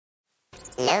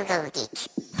Logo Geek.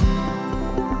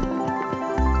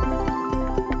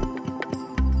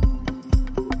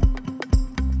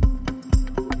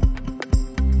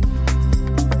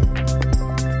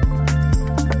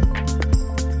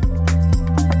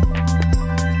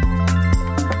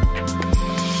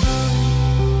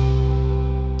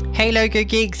 Hey Logo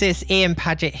Geeks, it's Ian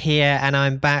Paget here, and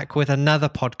I'm back with another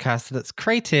podcast that's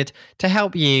created to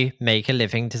help you make a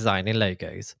living designing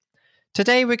logos.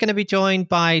 Today we're going to be joined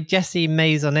by Jessie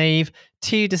Maisonneuve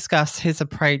to discuss his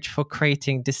approach for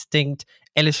creating distinct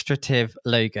illustrative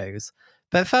logos.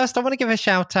 But first, I want to give a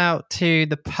shout out to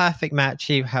The Perfect Match,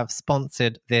 who have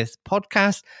sponsored this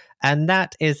podcast, and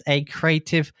that is a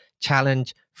creative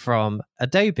challenge from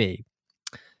Adobe.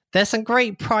 There's some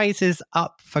great prizes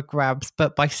up for grabs,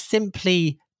 but by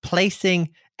simply placing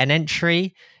an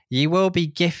entry, you will be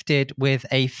gifted with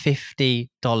a $50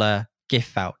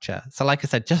 gift voucher. So like I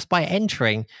said, just by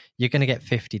entering, you're going to get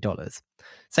 $50.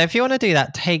 So if you want to do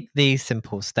that, take these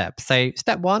simple steps. So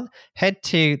step one, head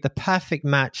to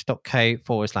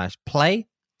theperfectmatch.co/play.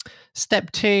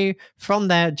 Step two, from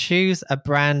there, choose a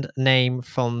brand name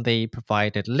from the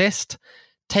provided list.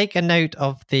 Take a note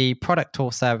of the product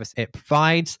or service it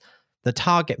provides, the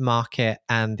target market,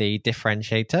 and the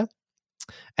differentiator.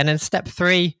 And then step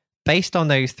three, based on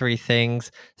those three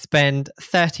things, spend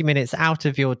 30 minutes out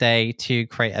of your day to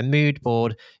create a mood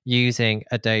board using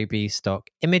Adobe stock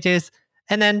images,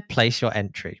 and then place your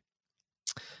entry.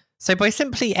 So by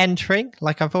simply entering,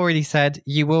 like I've already said,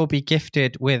 you will be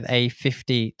gifted with a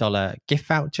 $50 gift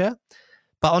voucher.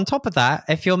 But on top of that,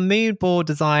 if your mood board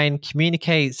design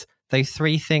communicates those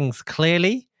three things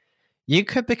clearly, you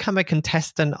could become a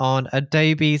contestant on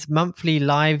Adobe's monthly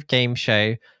live game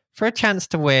show for a chance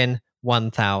to win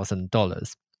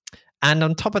 $1,000. And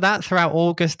on top of that, throughout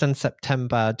August and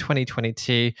September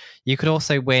 2022, you could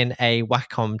also win a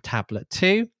Wacom tablet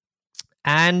too.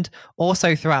 And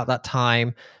also throughout that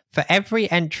time, for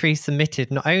every entry submitted,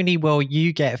 not only will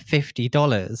you get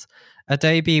 $50,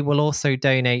 Adobe will also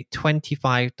donate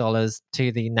 $25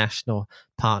 to the National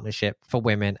Partnership for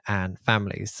Women and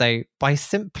Families. So by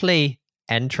simply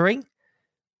entering,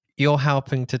 you're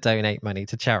helping to donate money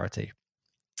to charity.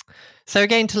 So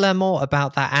again, to learn more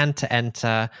about that and to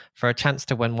enter for a chance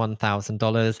to win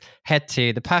 $1,000, head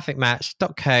to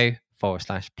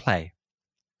theperfectmatch.co/play.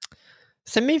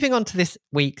 So moving on to this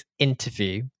week's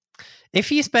interview,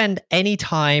 if you spend any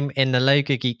time in the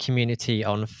Logo Geek community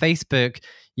on Facebook,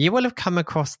 you will have come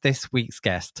across this week's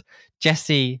guest,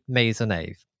 Jessie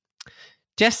Maisonneuve.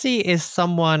 Jessie is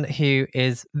someone who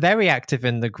is very active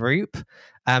in the group.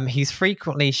 He's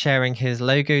frequently sharing his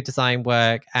logo design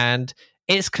work, and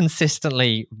it's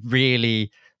consistently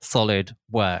really solid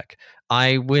work.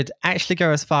 I would actually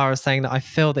go as far as saying that I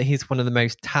feel that he's one of the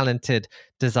most talented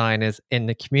designers in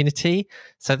the community.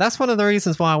 So that's one of the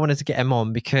reasons why I wanted to get him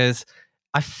on, because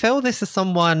I feel this is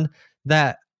someone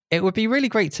that it would be really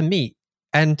great to meet.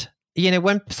 And, you know,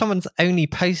 when someone's only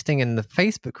posting in the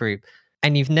Facebook group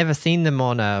and you've never seen them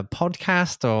on a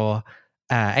podcast or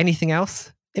anything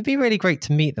else, it'd be really great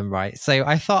to meet them, right? So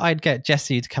I thought I'd get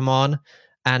Jessie to come on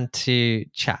and to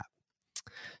chat.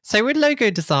 So with logo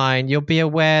design, you'll be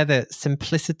aware that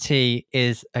simplicity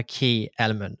is a key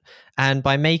element. And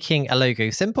by making a logo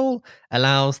simple,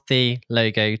 allows the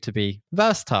logo to be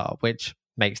versatile, which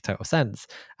makes total sense.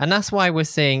 And that's why we're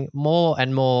seeing more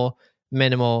and more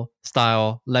minimal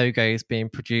style logos being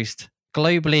produced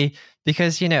globally,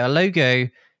 because, you know, a logo,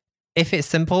 if it's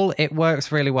simple, it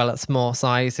works really well at small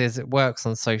sizes. It works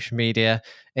on social media.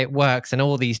 It works in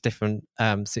all these different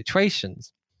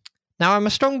situations. Now, I'm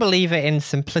a strong believer in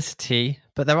simplicity,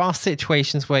 but there are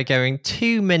situations where going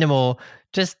too minimal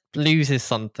just loses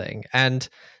something. And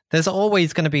there's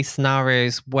always going to be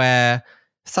scenarios where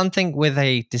something with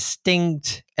a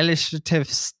distinct illustrative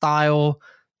style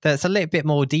that's a little bit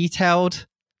more detailed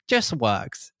just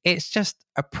works. It's just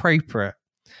appropriate.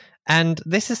 And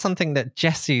this is something that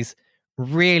Jessie's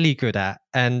really good at.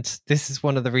 And this is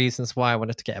one of the reasons why I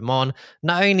wanted to get him on,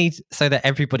 not only so that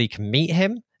everybody can meet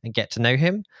him and get to know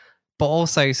him, but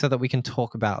also so that we can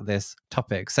talk about this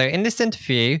topic. So in this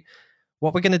interview,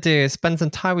 what we're going to do is spend some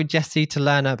time with Jessie to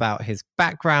learn about his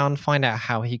background, find out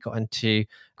how he got into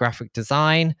graphic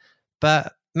design.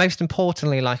 But most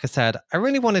importantly, like I said, I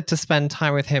really wanted to spend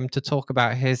time with him to talk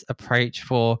about his approach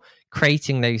for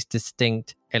creating those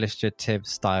distinct illustrative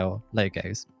style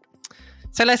logos.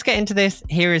 So let's get into this.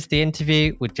 Here is the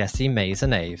interview with Jessie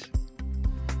Maisonneuve.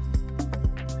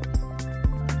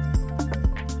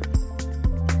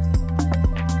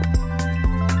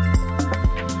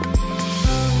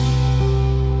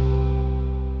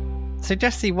 So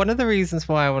Jessie, one of the reasons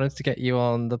why I wanted to get you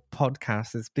on the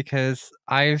podcast is because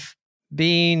I've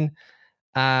been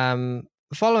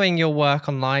following your work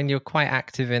online. You're quite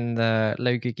active in the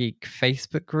Logo Geek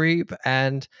Facebook group,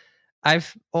 and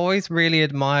I've always really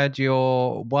admired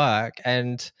your work.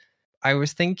 And I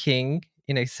was thinking,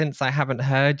 since I haven't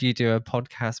heard you do a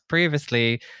podcast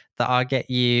previously, that I'll get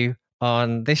you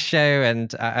on this show.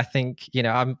 And I think,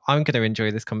 I'm going to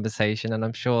enjoy this conversation, and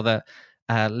I'm sure that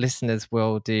listeners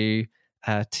will do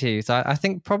too. So I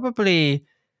think probably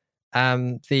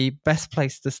the best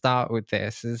place to start with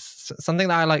this is something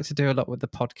that I like to do a lot with the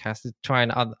podcast, is try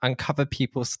and uncover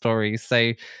people's stories.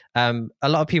 So a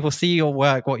lot of people see your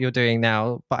work, what you're doing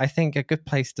now, but I think a good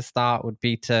place to start would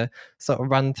be to sort of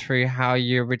run through how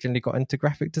you originally got into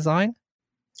graphic design.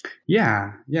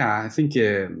 Yeah. I think,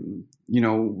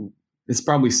 it's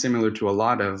probably similar to a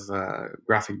lot of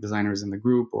graphic designers in the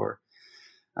group,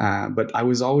 but I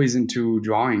was always into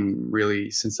drawing really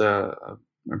since a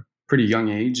pretty young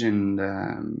age, and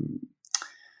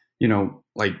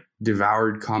like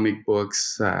devoured comic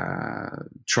books,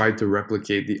 tried to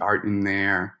replicate the art in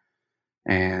there,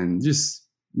 and just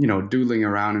doodling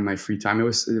around in my free time. It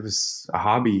was a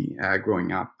hobby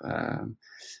growing up, and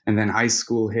then high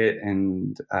school hit,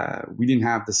 and we didn't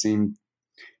have the same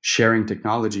sharing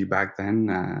technology back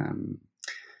then.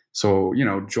 So,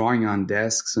 drawing on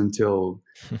desks until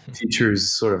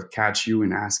teachers sort of catch you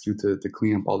and ask you to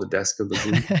clean up all the desks of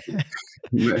the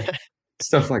booth.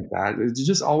 Stuff like that. It's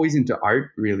just always into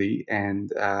art, really.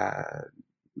 And I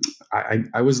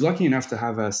was lucky enough to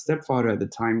have a stepfather at the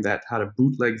time that had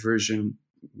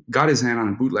got his hand on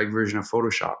a bootleg version of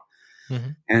Photoshop.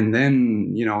 Mm-hmm. And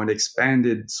then, it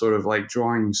expanded sort of like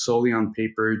drawing solely on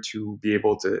paper to be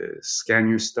able to scan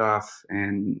your stuff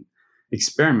and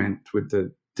experiment with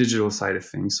the digital side of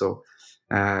things. So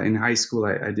in high school,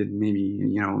 I did maybe,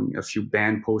 a few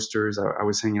band posters. I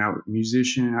was hanging out with a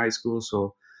musician in high school.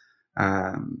 So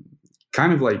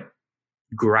kind of like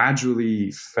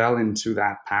gradually fell into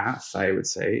that path, I would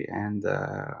say. And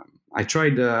I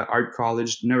tried art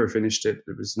college, never finished it.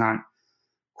 It was not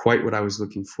quite what I was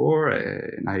looking for.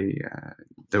 And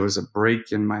there was a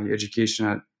break in my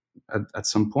education at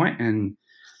some point. And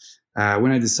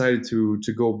when I decided to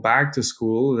go back to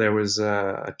school, there was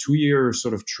a 2-year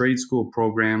sort of trade school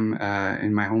program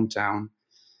in my hometown,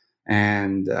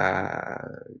 and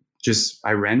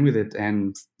I ran with it,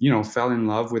 and fell in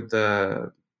love with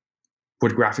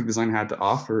what graphic design had to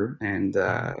offer. And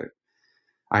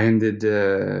I ended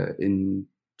in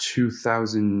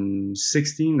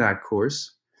 2016 that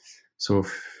course, so a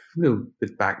little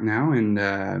bit back now, and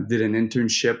did an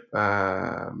internship.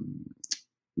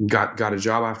 Got a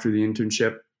job after the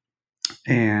internship,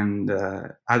 and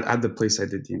at the place I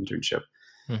did the internship,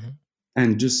 mm-hmm.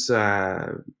 and just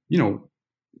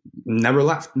never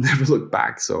left, never looked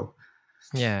back. So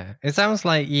yeah, it sounds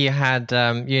like you had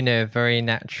very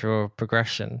natural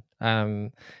progression.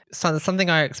 Something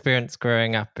I experienced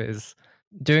growing up is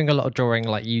doing a lot of drawing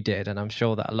like you did, and I'm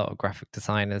sure that a lot of graphic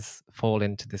designers fall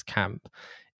into this camp.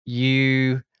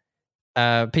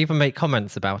 People make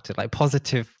comments about it, like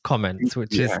positive comments,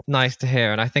 which is nice to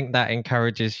hear, and I think that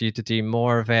encourages you to do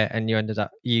more of it, and you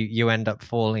end up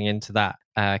falling into that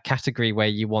category where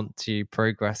you want to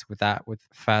progress with that, with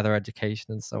further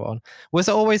education and so on. Was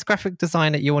it always graphic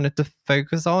design that you wanted to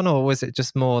focus on, or was it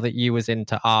just more that you was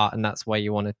into art and that's why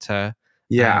you wanted to?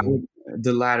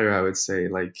 The latter, I would say.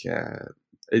 Like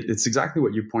it's exactly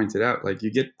what you pointed out. Like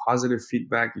you get positive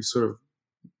feedback, you sort of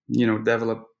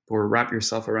develop or wrap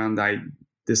yourself around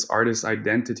this artist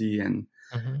identity, and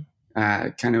mm-hmm.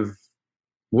 Kind of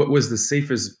what was the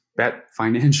safest bet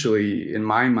financially in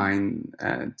my mind,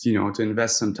 to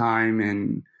invest some time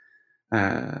and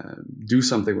do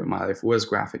something with my life was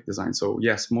graphic design. So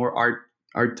yes, more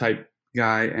art type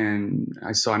guy, and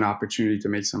I saw an opportunity to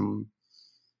make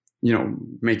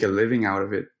make a living out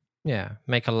of it. Yeah,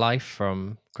 make a life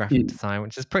from graphic design,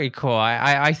 which is pretty cool.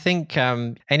 I think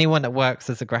anyone that works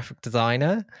as a graphic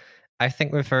designer, I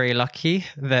think we're very lucky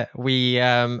that we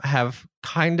have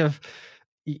kind of,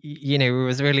 we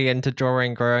was really into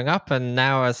drawing growing up, and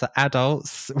now as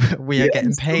adults, we are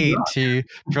getting paid to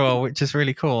draw, which is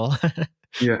really cool.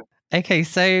 Yeah. Okay,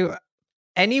 so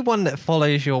anyone that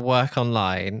follows your work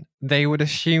online, they would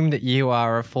assume that you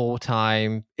are a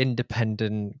full-time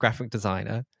independent graphic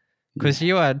designer, because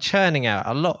you are churning out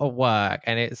a lot of work,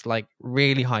 and it's like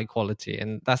really high quality.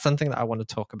 And that's something that I want to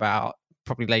talk about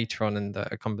probably later on in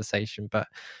the conversation. But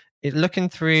looking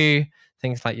through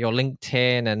things like your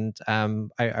LinkedIn, and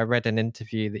I read an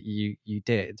interview that you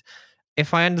did.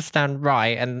 If I understand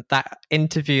right, and that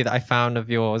interview that I found of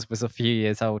yours was a few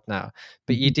years old now,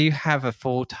 but you do have a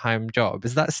full-time job.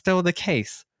 Is that still the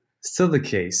case? Still the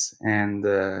case. And,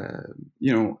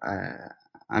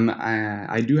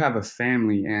 I do have a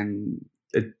family, and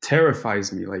it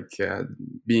terrifies me, like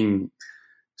being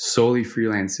solely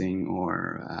freelancing,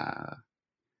 or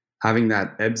having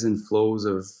that ebbs and flows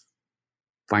of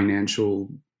financial,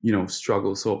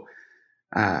 struggle. So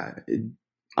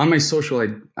on my social,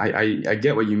 I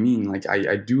get what you mean. Like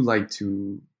I do like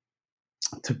to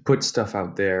put stuff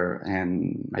out there,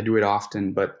 and I do it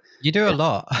often, but You do a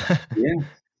lot. yeah,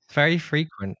 Very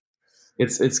frequent.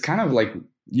 it's kind of like,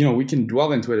 we can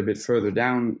dwell into it a bit further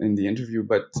down in the interview,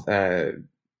 but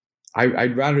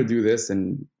I'd rather do this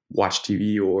than watch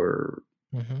TV, or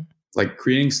like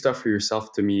creating stuff for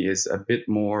yourself. To me, is a bit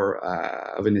more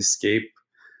of an escape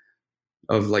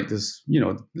of like this,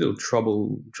 little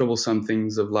troublesome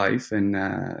things of life, and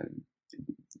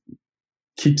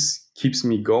keeps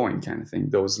me going, kind of thing.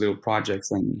 Those little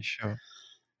projects, and sure.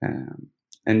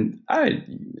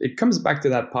 It comes back to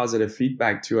that positive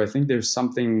feedback too. I think there's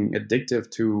something addictive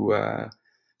to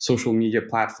social media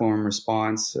platform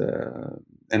response,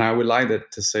 and I would like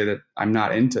to say that I'm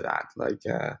not into that. Like,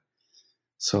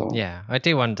 so yeah, I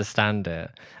do understand it.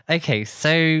 Okay,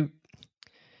 so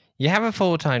you have a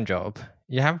full-time job,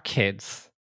 you have kids,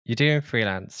 you're doing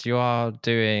freelance, you are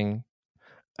doing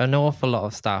an awful lot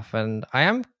of stuff, and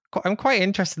I'm quite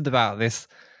interested about this.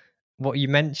 What you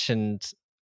mentioned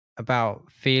about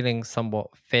feeling somewhat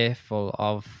fearful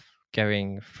of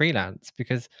going freelance,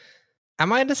 because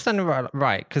am I understanding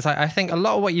right? Because I think a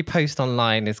lot of what you post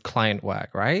online is client work,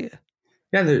 right?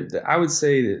 Yeah, I would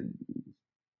say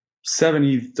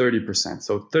 70-30%.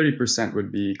 So 30%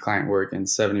 would be client work, and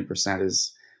 70%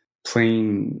 is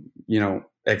plain,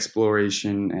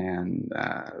 exploration, and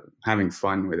having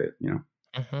fun with it.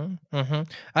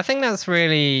 I think that's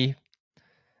really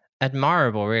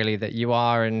admirable, really, that you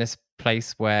are in this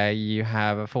place where you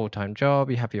have a full-time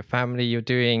job, you have your family, you're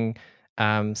doing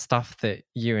stuff that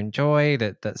you enjoy,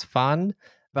 that's fun.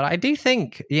 But I do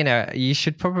think, you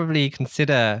should probably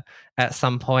consider at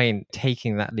some point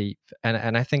taking that leap.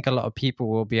 And I think a lot of people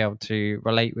will be able to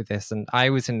relate with this. And I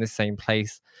was in the same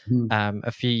place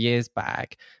a few years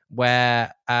back,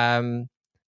 where I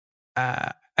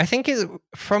think is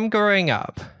from growing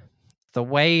up, the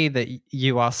way that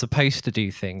you are supposed to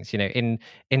do things, in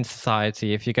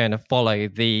society, if you're going to follow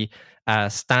the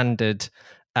standard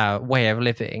way of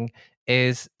living,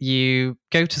 is you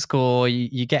go to school,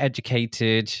 you get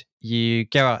educated, you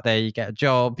go out there, you get a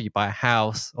job, you buy a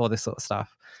house, all this sort of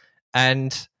stuff.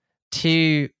 And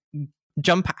to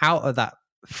jump out of that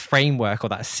framework or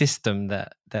that system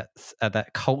that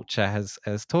culture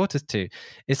has taught us to,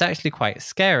 is actually quite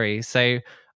scary. So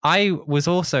I was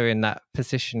also in that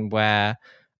position where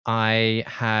I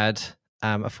had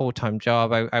a full-time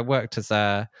job. I worked as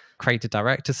a creative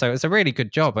director, so it was a really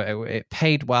good job. It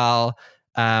paid well.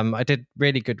 I did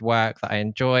really good work that I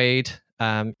enjoyed.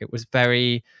 It was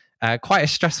very quite a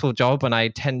stressful job, and I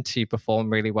tend to perform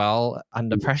really well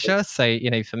under pressure. So,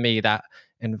 for me, that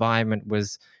environment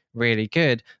was really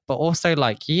good. But also,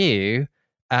 like you,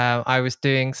 I was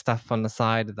doing stuff on the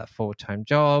side of that full-time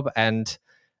job, and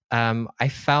I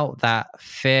felt that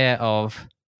fear of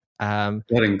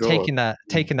Letting go. taking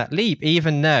that leap,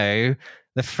 even though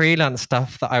the freelance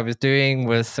stuff that I was doing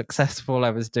was successful.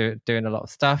 I was doing a lot of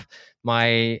stuff.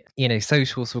 My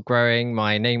socials were growing.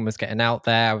 My name was getting out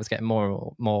there. I was getting more and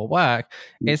more work.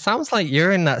 It sounds like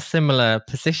you're in that similar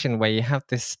position where you have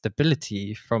this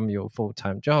stability from your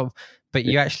full-time job, but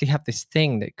you actually have this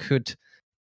thing that could,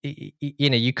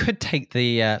 you could take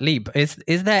the leap. Is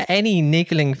there any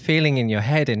niggling feeling in your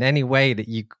head in any way that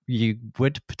you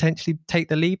would potentially take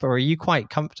the leap, or are you quite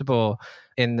comfortable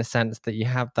in the sense that you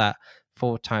have that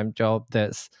full-time job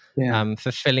that's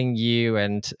fulfilling you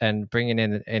and bringing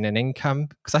in an income?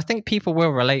 Because I think people will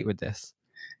relate with this.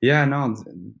 Yeah, no,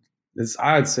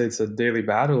 I'd say it's a daily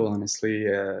battle, honestly.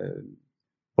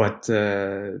 But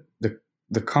the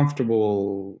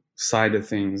comfortable side of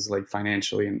things, like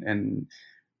financially, and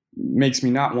makes me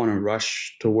not want to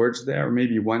rush towards there, or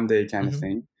maybe one day kind of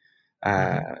thing.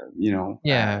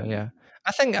 Yeah.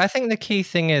 I think the key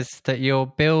thing is that you're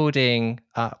building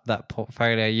up that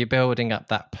portfolio, you're building up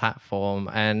that platform,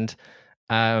 and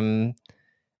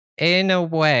in a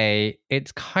way,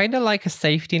 it's kind of like a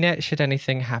safety net should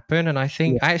anything happen. And I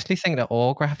actually think that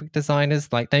all graphic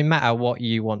designers, like, no matter what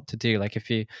you want to do, like if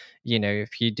you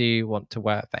do want to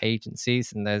work for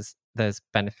agencies, and there's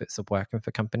benefits of working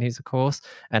for companies, of course,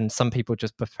 and some people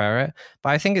just prefer it. But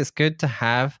I think it's good to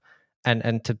have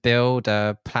and to build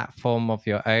a platform of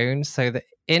your own, so that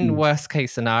in worst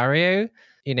case scenario,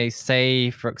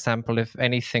 say, for example, if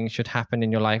anything should happen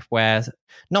in your life where,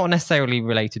 not necessarily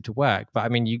related to work, but I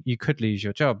mean, you could lose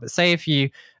your job. But say if you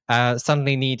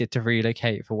suddenly needed to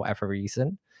relocate for whatever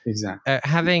reason, Exactly.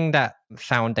 Having that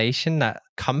foundation, that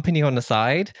company on the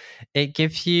side, it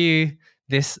gives you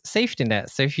this safety net.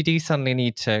 So if you do suddenly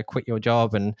need to quit your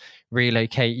job and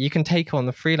relocate, you can take on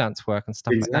the freelance work and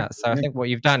stuff like that. Exactly. So I think what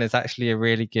you've done is actually a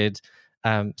really good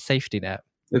safety net.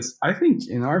 I think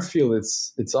in our field,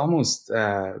 it's almost,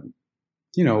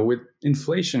 with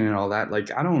inflation and all that,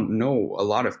 like, I don't know a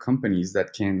lot of companies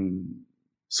that can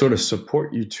sort of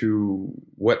support you to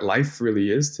what life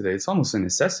really is today. It's almost a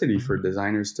necessity for Mhm.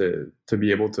 designers to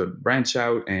be able to branch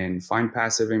out and find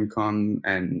passive income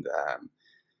and,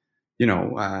 you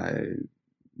know, uh,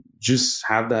 just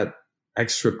have that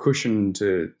extra cushion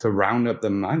to round up the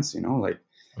months, like,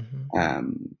 Mhm.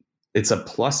 um, it's a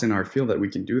plus in our field that we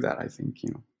can do that, I think.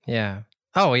 Yeah.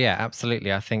 Oh, yeah,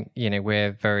 absolutely. I think,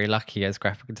 we're very lucky as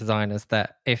graphic designers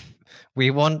that if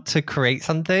we want to create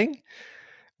something,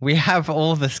 we have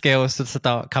all the skills to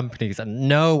start companies, and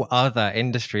no other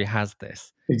industry has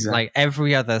this. Exactly. Like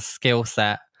every other skill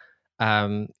set,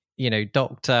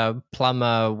 doctor,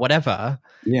 plumber, whatever,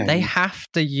 Yeah, they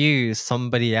have to use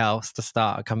somebody else to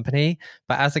start a company.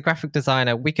 But as a graphic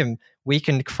designer, we can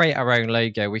create our own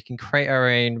logo, we can create our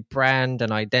own brand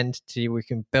and identity, we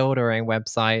can build our own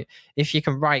website. If you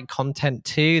can write content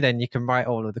too, then you can write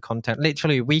all of the content.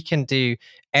 Literally, we can do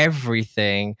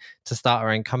everything to start our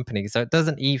own company. So it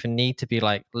doesn't even need to be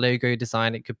like logo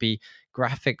design. It could be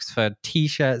graphics for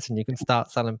t-shirts, and you can start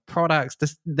selling products.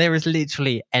 There is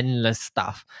literally endless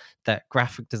stuff that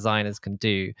graphic designers can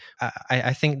do.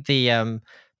 I think the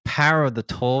power of the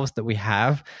tools that we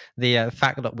have, the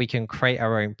fact that we can create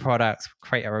our own products,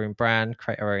 create our own brand,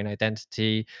 create our own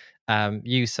identity,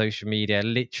 use social media.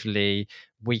 Literally,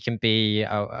 we can be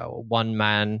a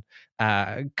one-man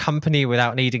company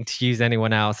without needing to use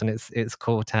anyone else, and it's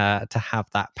cool to have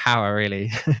that power,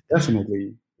 really.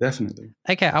 definitely, definitely.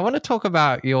 Okay, I want to talk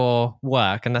about your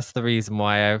work, and that's the reason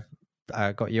why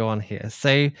I've got you on here.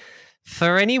 So,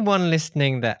 for anyone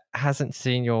listening that hasn't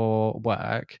seen your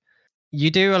work,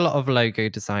 you do a lot of logo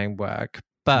design work,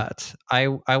 but I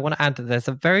want to add that there's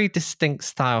a very distinct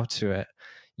style to it.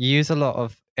 You use a lot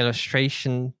of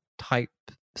illustration type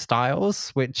styles,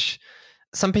 which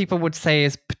some people would say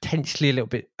is potentially a little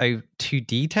bit too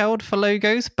detailed for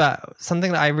logos. But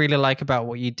something that I really like about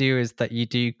what you do is that you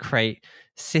do create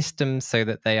systems so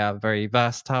that they are very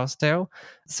versatile still.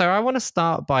 So I want to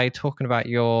start by talking about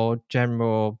your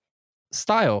general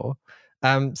style.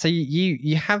 So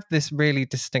you have this really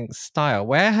distinct style.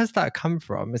 Where has that come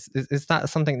from? Is that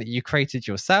something that you created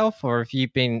yourself, or have you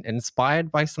been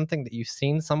inspired by something that you've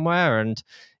seen somewhere and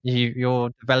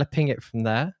you're developing it from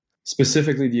there?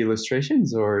 Specifically the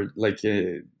illustrations, or like,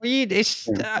 Well,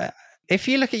 yeah, if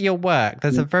you look at your work,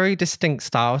 there's yeah, a very distinct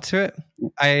style to it.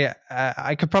 yeah.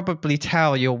 I could probably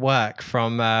tell your work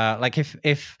from like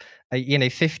if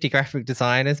 50 graphic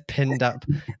designers pinned up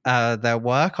their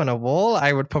work on a wall,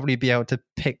 I would probably be able to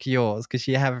pick yours because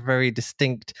you have a very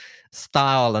distinct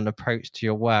style and approach to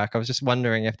your work. I was just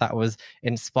wondering if that was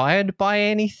inspired by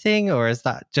anything, or is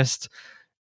that just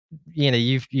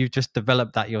you've just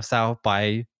developed that yourself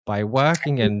by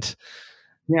working and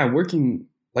Yeah, working,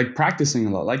 like, practicing a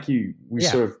lot, like we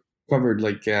yeah. sort of covered,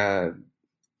 like,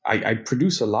 I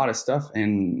produce a lot of stuff,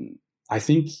 and I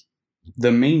think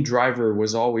the main driver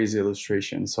was always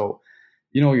illustration. So,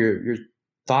 you're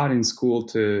taught in school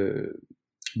to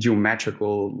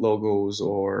geometrical logos,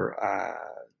 or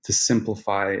to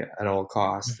simplify at all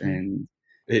costs, Mhm. and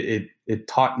it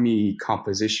taught me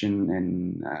composition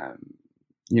and,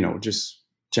 just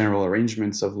general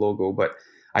arrangements of logo. But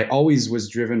I always was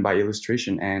driven by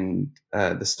illustration, and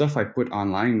the stuff I put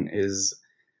online is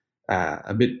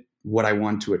a bit what I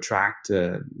want to attract,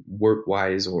 work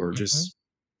wise, or Mhm. just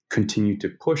continue to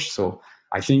push. So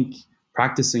I think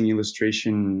practicing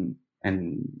illustration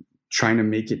and trying to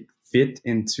make it fit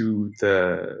into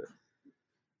the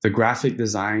graphic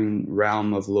design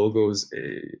realm of logos,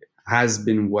 has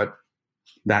been what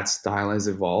that style has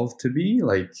evolved to be.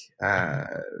 Like,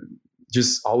 Mhm.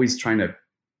 just always trying to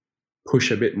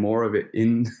push a bit more of it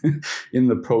in in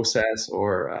the process,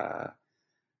 or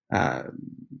uh,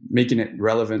 making it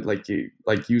relevant,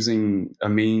 like using a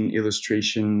main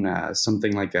illustration,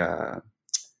 something like a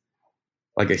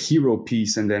hero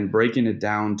piece, and then breaking it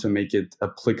down to make it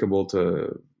applicable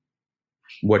to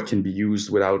what can be used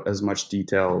without as much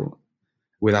detail,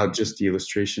 without just the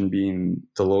illustration being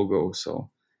the logo. So,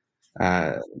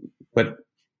 uh, but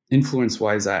influence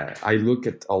wise, I look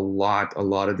at a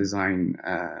lot of design,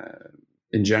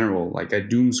 in general. Like, I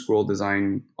doom scroll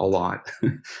design a lot,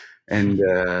 and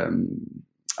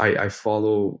I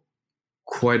follow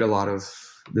quite a lot of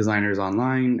designers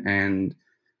online, and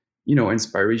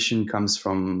inspiration comes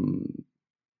from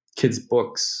kids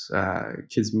books,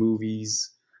 kids movies,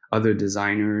 other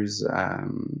designers,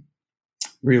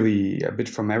 really a bit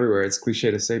from everywhere. It's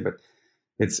cliche to say, but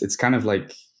it's kind of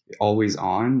like always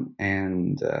on.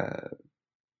 And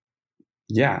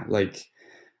yeah, like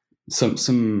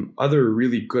some other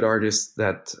really good artists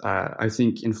that I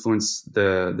think influence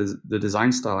the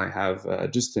design style I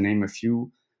have, just to name a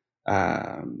few.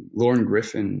 Lauren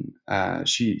Griffin,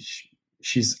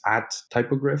 she's at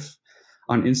Typograph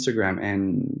on Instagram,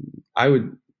 and I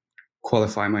would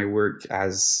qualify my work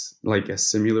as like a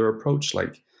similar approach,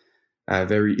 like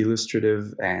very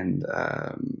illustrative and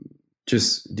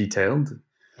just detailed.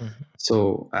 Mm-hmm.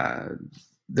 So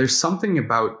there's something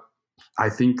about, I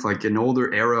think, like an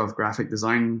older era of graphic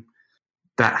design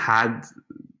that had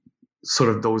sort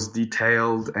of those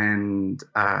detailed and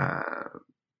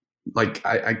like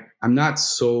I'm not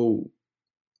so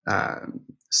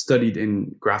studied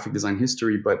in graphic design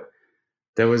history, but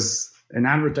there was an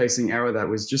advertising era that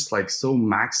was just like so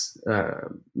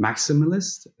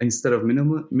maximalist instead of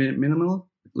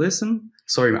minimalism.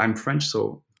 Sorry, I'm French,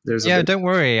 so there's don't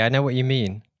worry, I know what you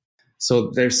mean.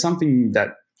 So there's something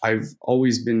that I've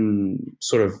always been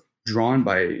sort of drawn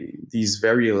by these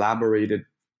very elaborated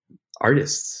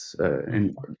artists,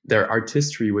 and their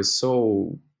artistry was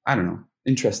so, I don't know,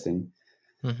 interesting.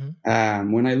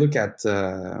 Mm-hmm. When I look at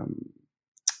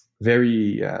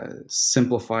very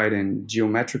simplified and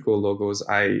geometrical logos,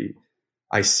 I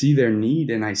see their need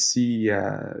and I see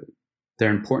their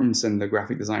importance in the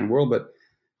graphic design world, but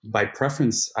by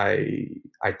preference, I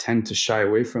tend to shy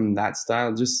away from that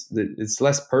style. Just it's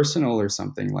less personal or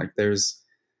something. Like there's,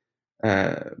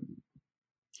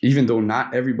 even though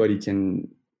not everybody can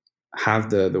have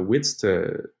the wits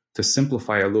to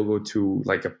simplify a logo to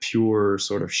like a pure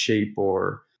sort of shape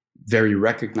or very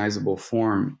recognizable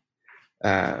form,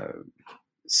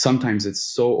 sometimes it's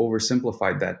so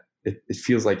oversimplified that it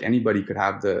feels like anybody could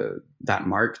have that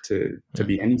mark to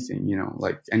be anything, you know,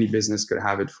 like any business could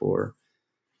have it for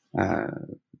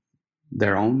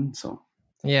their own. So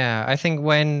yeah, I think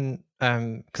when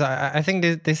because I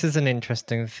think this is an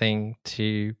interesting thing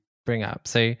to bring up.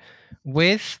 So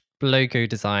with logo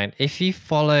design, if you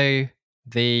follow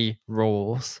the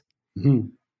rules, mm-hmm.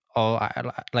 or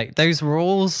like those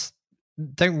rules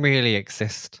don't really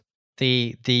exist.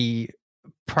 The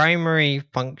primary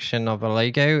function of a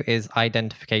logo is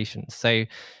identification. So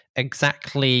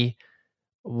exactly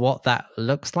what that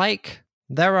looks like,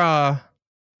 there are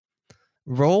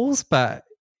rules, but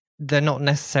they're not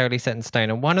necessarily set in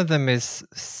stone. And one of them is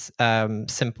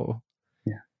simple.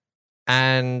 Yeah.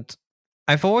 And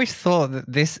I've always thought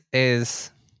that this is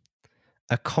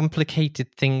a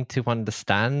complicated thing to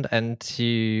understand and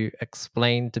to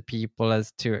explain to people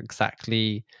as to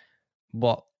exactly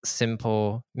what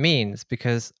simple means,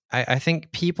 because I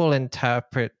think people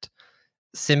interpret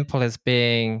simple as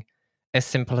being as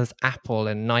simple as Apple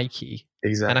and Nike.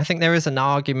 Exactly. And I think there is an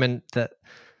argument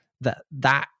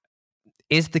that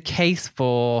is the case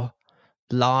for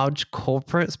large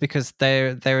corporates, because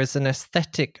there is an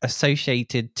aesthetic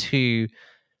associated to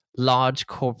large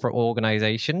corporate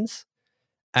organizations.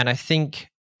 And I think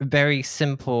very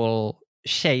simple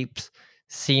shapes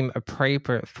seem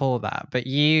appropriate for that. But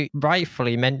you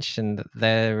rightfully mentioned that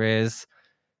there is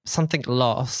something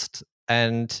lost.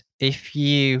 And if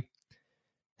you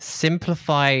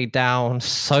simplify down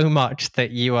so much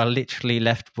that you are literally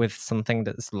left with something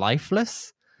that's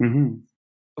lifeless, mm-hmm.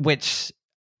 which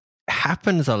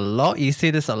happens a lot. You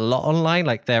see this a lot online.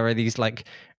 Like there are these like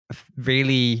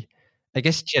really, I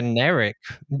guess, generic,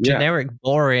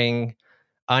 boring,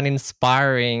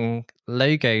 uninspiring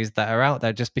logos that are out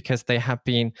there just because they have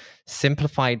been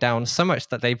simplified down so much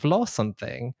that they've lost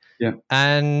something. Yeah.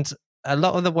 And a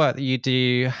lot of the work that you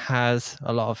do has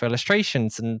a lot of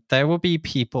illustrations, and there will be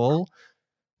people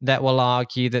that will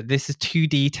argue that this is too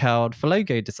detailed for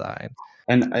logo design.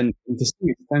 And to some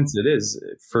extent it is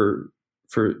for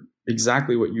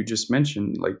exactly what you just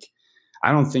mentioned. Like,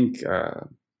 I don't think a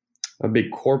big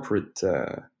corporate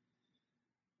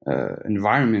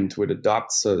environment would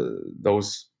adopt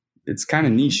those. It's kind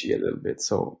of niche-y a little bit.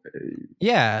 So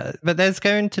yeah, but there's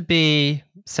going to be,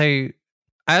 so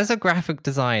as a graphic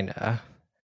designer,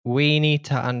 we need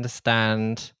to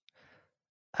understand,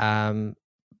 I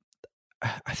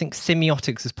think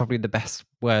semiotics is probably the best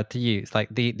word to use, like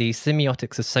the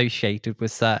semiotics associated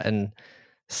with certain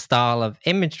style of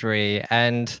imagery.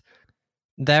 And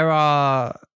there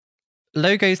are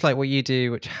logos like what you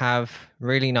do, which have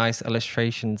really nice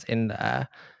illustrations in there.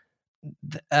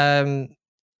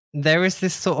 There is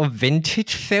this sort of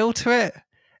vintage feel to it.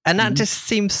 And that just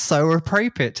seems so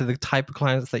appropriate to the type of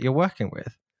clients that you're working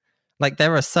with. Like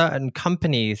there are certain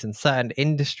companies and certain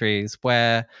industries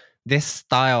where this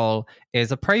style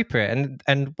is appropriate.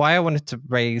 And why I wanted to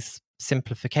raise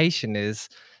simplification is,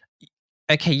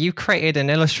 okay, you created an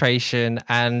illustration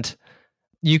and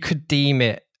you could deem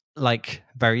it like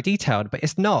very detailed, but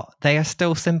it's not. They are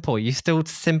still simple. You still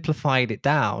simplified it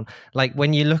down. Like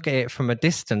when you look at it from a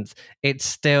distance, it's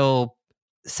still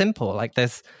simple. Like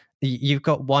you've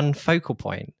got one focal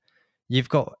point.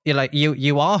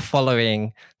 You are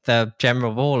following the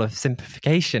general rule of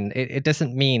simplification. It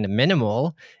doesn't mean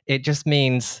minimal. It just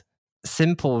means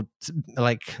simple.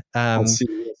 Like I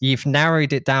see. you've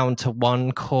narrowed it down to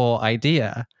one core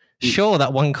idea. Sure,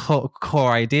 that one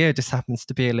core idea just happens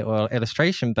to be a little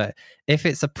illustration, but if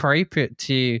it's appropriate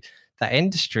to that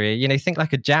industry, think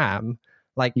like a jam.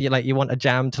 Like you want a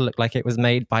jam to look like it was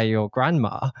made by your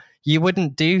grandma. You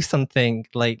wouldn't do something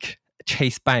like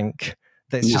Chase Bank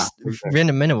that's just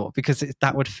really minimal, because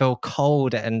that would feel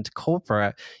cold and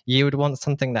corporate. You would want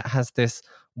something that has this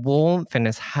warmth and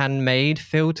this handmade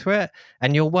feel to it,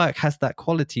 and your work has that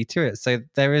quality to it. So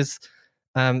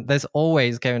there's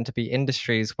always going to be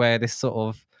industries where this sort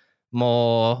of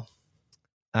more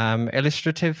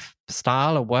illustrative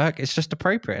style of work is just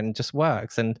appropriate and just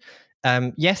works. And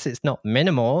yes, it's not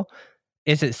minimal.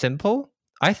 Is it simple?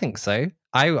 I think so.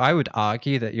 I would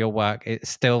argue that your work, it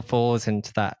still falls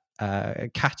into that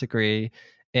category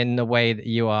in the way that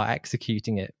you are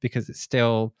executing it, because it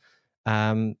still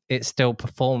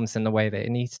performs in the way that it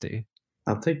needs to.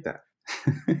 I'll take that.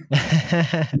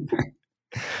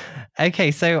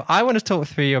 Okay, so I want to talk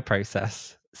through your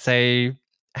process. So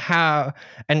how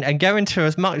and go into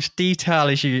as much detail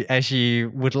as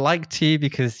you would like to,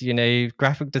 because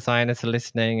graphic designers are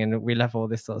listening and we love all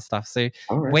this sort of stuff. So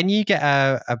when you get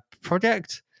a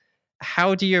project,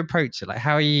 how do you approach it? Like,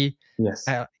 how are you? Yes.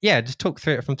 Just talk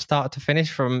through it from start to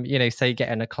finish, from say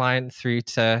getting a client through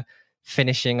to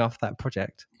finishing off that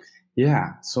project.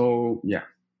 Yeah. So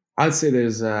I'd say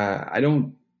there's I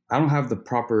don't have the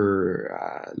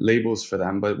proper labels for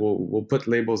them, but we'll put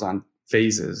labels on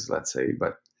phases, let's say.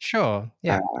 But sure,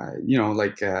 yeah.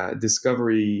 Like a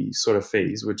discovery sort of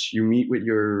phase, which you meet with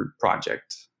your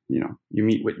project. You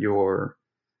meet with your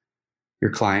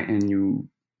client and you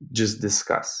just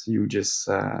discuss. You just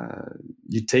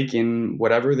you take in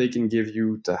whatever they can give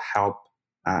you to help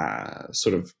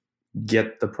sort of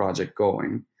get the project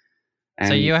going. And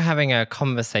so you're having a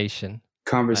conversation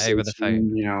over the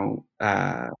phone.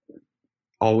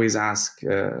 Always ask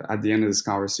at the end of this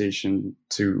conversation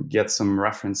to get some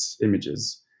reference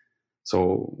images.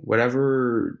 So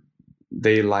whatever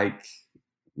they like,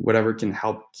 whatever can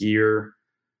help gear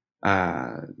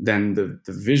then the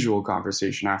visual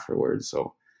conversation afterwards.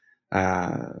 So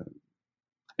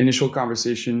initial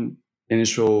conversation,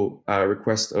 initial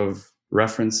request of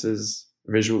references,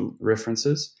 visual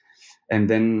references. And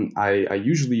then I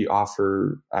usually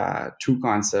offer two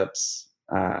concepts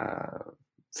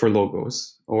for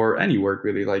logos or any work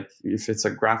really. Like if it's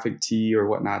a graphic tee or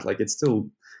whatnot, like it's still,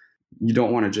 you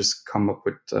don't want to just come up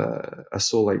with a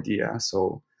sole idea.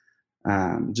 So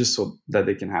just so that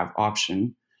they can have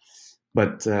option.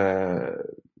 But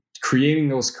creating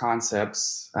those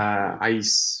concepts, I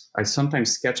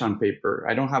sometimes sketch on paper.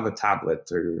 I don't have a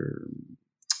tablet or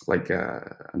like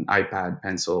an iPad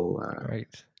pencil.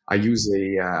 Right. I use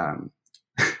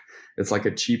it's like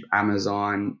a cheap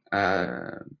Amazon.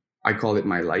 I call it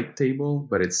my light table,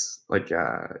 but it's like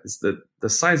it's the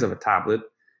size of a tablet,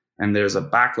 and there's a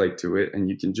backlight to it, and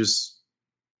you can just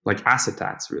like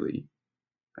acetats really.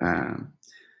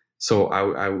 So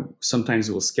I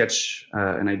sometimes will sketch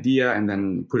an idea and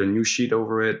then put a new sheet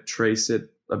over it, trace it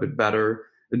a bit better.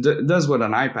 It does what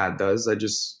an iPad does. I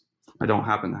don't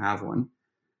happen to have one.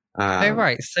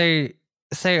 Right.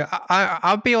 So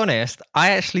I'll be honest.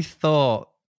 I actually thought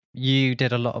you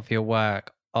did a lot of your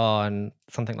work on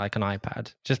something like an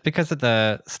iPad, just because of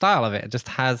the style of it. It just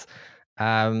has,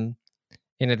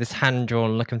 this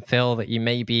hand-drawn look and feel that you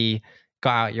maybe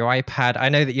got out your iPad. I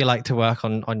know that you like to work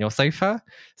on your sofa,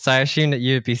 so I assume that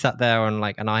you'd be sat there on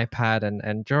like an iPad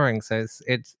and drawing. So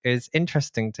it's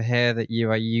interesting to hear that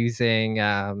you are using.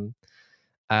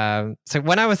 So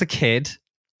when I was a kid,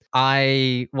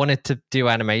 I wanted to do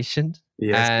animation.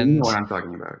 Yes, and you know what I'm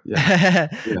talking about. Yeah.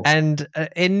 Yeah. And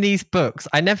in these books,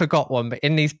 I never got one, but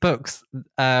in these books,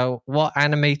 what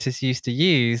animators used to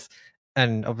use,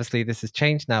 and obviously this has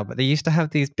changed now, but they used to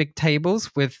have these big tables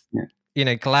with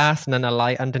glass and then a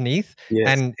light underneath. Yes.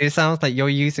 And it sounds like you're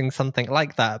using something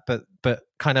like that, but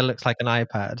kind of looks like an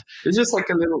iPad. It's just like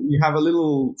you have a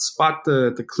little spot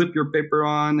to clip your paper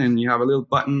on, and you have a little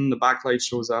button, the backlight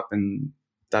shows up, and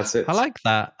that's it. I like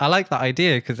that. I like that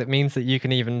idea, because it means that you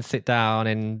can even sit down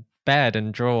and bed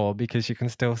and draw because you can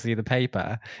still see the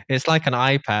paper. It's like an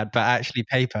iPad, but actually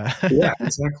paper. Yeah,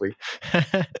 exactly.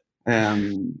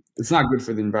 It's not good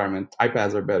for the environment.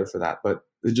 iPads are better for that, but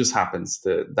it just happens.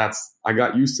 I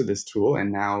got used to this tool,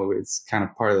 and now it's kind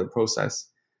of part of the process.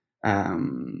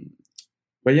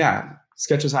 But yeah,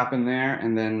 sketches happen there,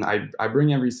 and then I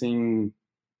bring everything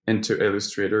into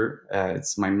Illustrator.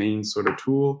 It's my main sort of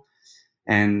tool,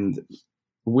 and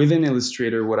within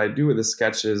Illustrator, what I do with the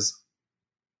sketches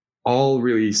all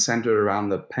really centered around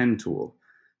the pen tool.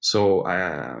 So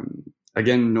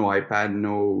again, no iPad,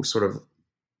 no sort of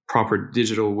proper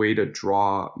digital way to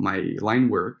draw my line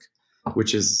work,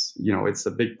 which is, it's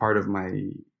a big part of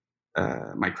my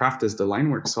my craft is the line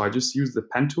work. So I just use the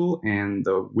pen tool and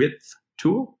the width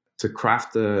tool to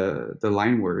craft the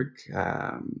line work.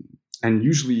 And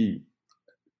usually,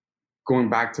 going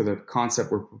back to the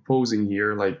concept we're proposing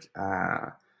here, like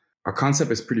our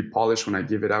concept is pretty polished when I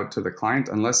give it out to the client,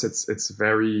 unless it's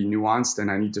very nuanced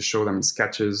and I need to show them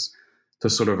sketches to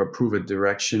sort of approve a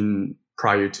direction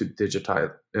prior to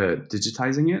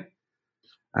digitizing it.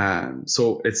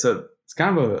 So it's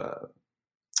kind of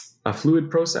a fluid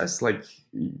process. Like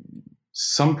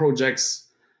some projects,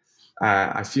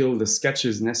 I feel the sketch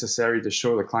is necessary to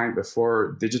show the client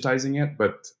before digitizing it,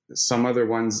 but some other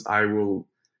ones I will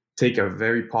take a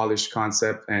very polished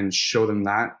concept and show them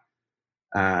that.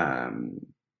 And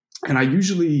I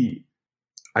usually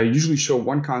show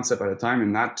one concept at a time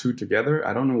and not two together.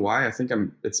 I don't know why. I think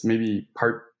it's maybe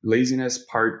part laziness,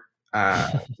 part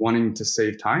wanting to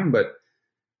save time, but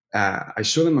I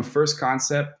show them a first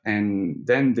concept and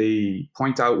then they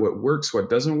point out what works, what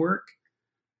doesn't work.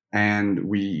 And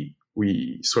we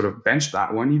sort of bench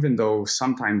that one, even though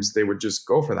sometimes they would just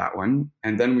go for that one.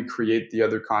 And then we create the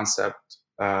other concept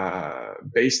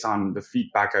based on the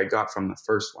feedback I got from the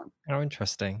first one. Oh,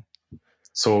 interesting.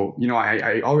 So,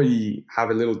 I already have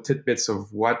a little tidbits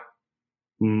of what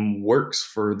works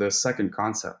for the second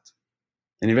concept.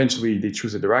 And eventually they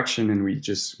choose a direction and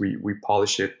we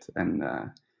polish it. And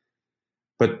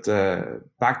but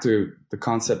back to the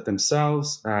concept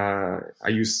themselves, I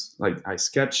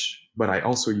sketch, but I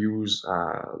also use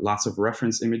lots of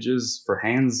reference images for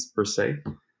hands per se.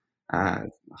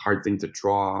 Hard thing to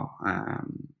draw.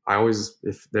 I always,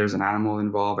 if there's an animal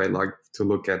involved, I like to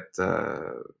look at,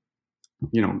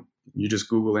 you just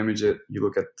Google image it, you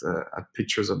look at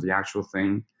pictures of the actual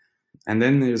thing. And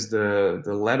then there's the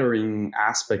lettering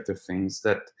aspect of things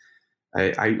that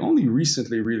I only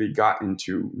recently really got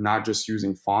into, not just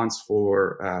using fonts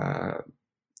for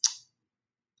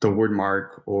the word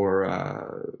mark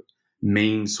or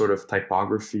main sort of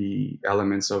typography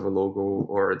elements of a logo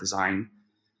or a design.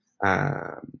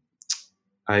 I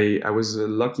was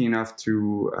lucky enough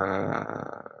to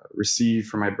receive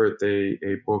for my birthday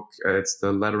a book. It's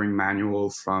the lettering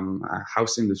manual from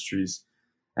House Industries,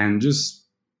 and just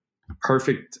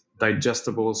perfect,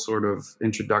 digestible sort of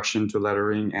introduction to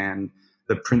lettering and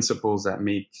the principles that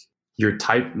make your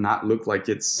type not look like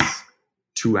it's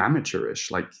too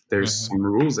amateurish. Like there's some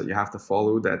rules that you have to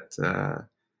follow that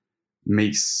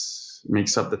makes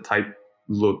up the type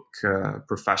look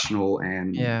professional.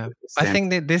 And I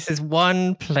think that this is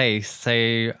one place.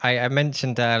 So I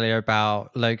mentioned earlier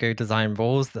about logo design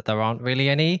rules, that there aren't really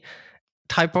any.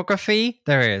 Typography,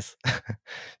 there is.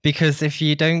 Because if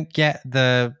you don't get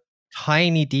the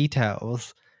tiny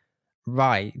details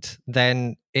right,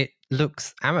 then it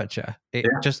looks amateur. It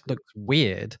just looks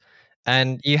weird.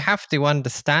 And you have to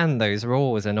understand those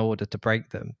rules in order to break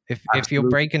them. If you're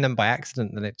breaking them by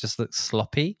accident, then it just looks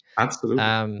sloppy.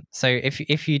 Absolutely. So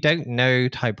if you don't know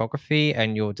typography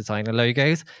and you're designing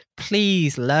logos,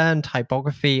 please learn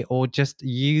typography or just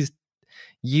use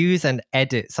and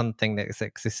edit something that's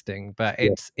existing. But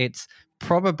it's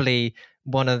probably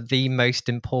one of the most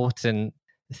important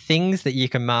things that you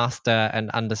can master and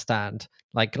understand.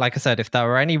 Like I said, if there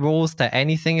are any rules to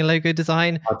anything in logo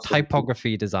design,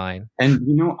 typography design. And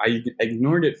I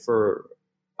ignored it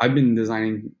I've been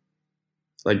designing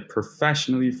like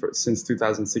professionally since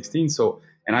 2016. So,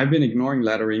 and I've been ignoring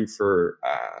lettering for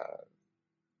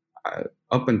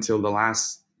up until the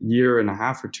last year and a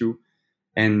half or two.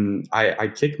 And I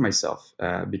kick myself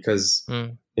because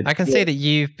I can see that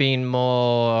you've been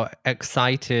more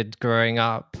excited growing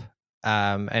up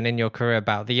and in your career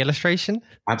about the illustration.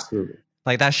 Absolutely.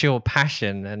 Like that's your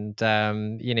passion.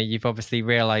 And, you've obviously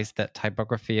realized that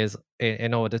typography is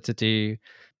in order to do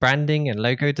branding and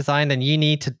logo design, and you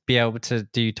need to be able to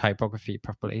do typography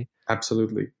properly.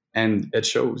 Absolutely. And it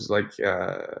shows. Like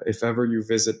if ever you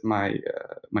visit my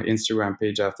Instagram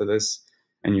page after this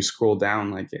and you scroll down,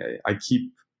 like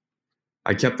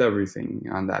I kept everything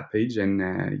on that page,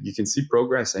 and you can see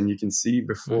progress, and you can see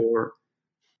before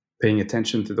paying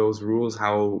attention to those rules,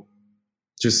 how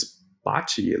just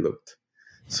botchy it looked.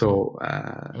 So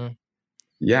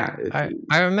yeah,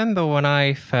 I remember when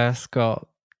I first got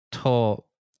taught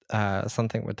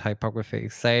something with typography.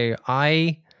 So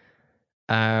I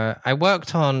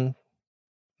worked on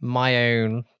my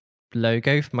own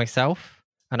logo for myself,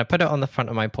 and I put it on the front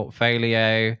of my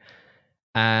portfolio.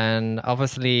 And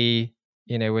obviously,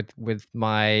 with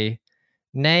my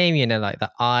name, like the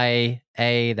I,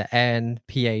 A, the N,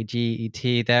 P, A, G, E,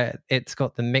 T, there it's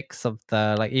got the mix of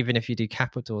the, like, even if you do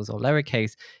capitals or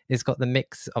lowercase, it's got the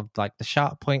mix of like the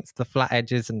sharp points, the flat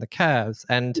edges, and the curves.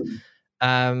 And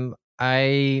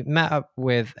I met up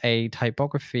with a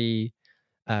typography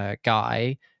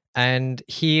guy, and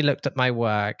he looked at my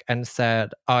work and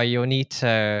said, "Oh, you'll need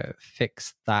to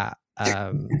fix that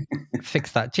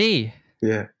G."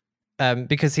 Yeah.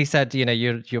 Because he said,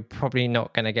 you're probably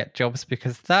not going to get jobs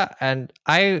because of that. And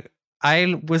I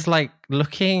was like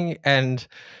looking, and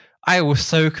I was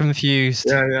so confused.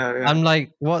 Yeah. I'm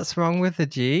like, what's wrong with the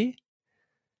G?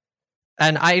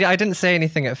 And I didn't say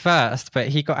anything at first, but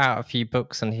he got out a few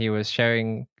books and he was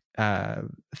showing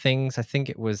things. I think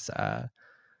it was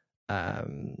I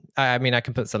mean, I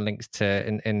can put some links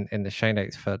to in the show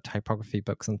notes for typography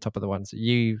books on top of the ones that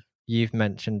you've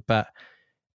mentioned. But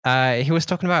he was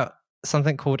talking about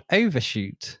something called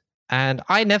overshoot, and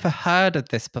I never heard of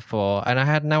this before, and I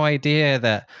had no idea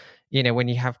that when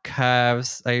you have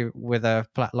curves with a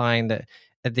flat line, that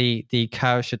the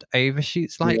curve should overshoot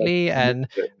slightly. Yeah. And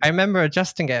I remember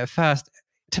adjusting it at first.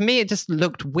 To me, it just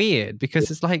looked weird because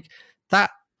it's like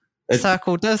that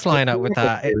circle does line up with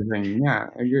that. Yeah,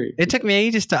 I agree. It took me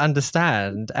ages to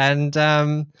understand, and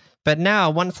but now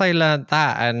once I learned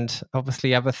that, and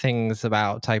obviously other things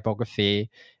about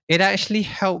typography, it actually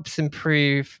helps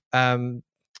improve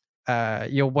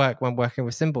your work when working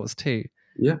with symbols too.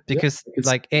 Yeah, because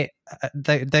like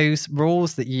those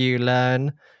rules that you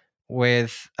learn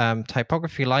with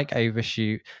typography, like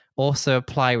overshoot, also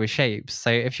apply with shapes. So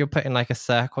if you're putting like a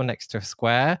circle next to a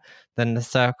square, then the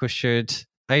circle should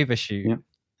overshoot. Yeah.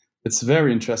 It's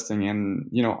very interesting, and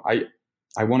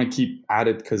I want to keep at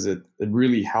it because it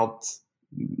really helped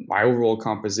my overall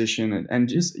composition, and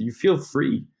just you feel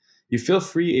free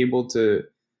able to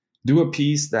do a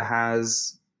piece that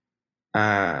has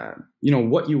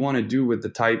what you want to do with the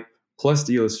type plus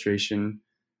the illustration.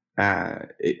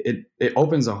 It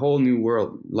opens a whole new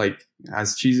world, like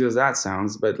as cheesy as that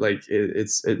sounds, but like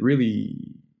it really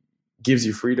gives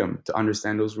you freedom to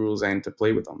understand those rules and to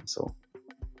play with them. So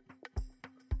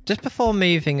just before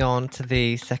moving on to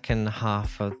the second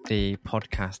half of the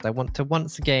podcast, I want to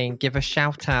once again give a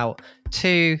shout out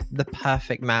to The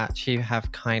Perfect Match, who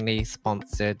have kindly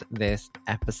sponsored this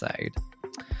episode.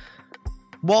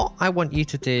 What I want you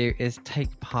to do is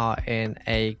take part in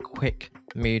a quick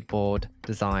mood board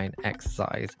design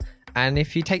exercise. And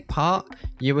if you take part,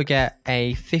 you will get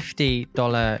a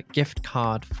 $50 gift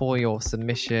card for your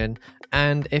submission.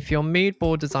 And if your mood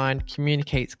board design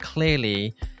communicates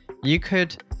clearly, you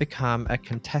could become a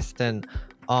contestant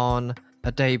on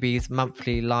Adobe's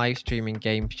monthly live streaming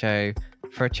game show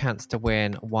for a chance to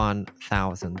win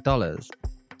 $1,000.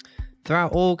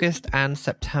 Throughout August and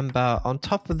September, on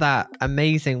top of that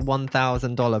amazing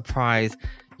 $1,000 prize,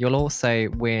 you'll also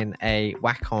win a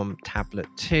Wacom tablet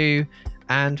too.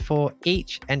 And for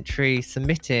each entry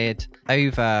submitted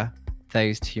over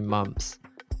those 2 months,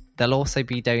 they'll also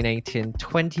be donating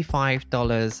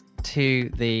 $25 to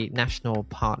the National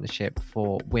Partnership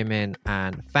for Women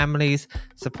and Families,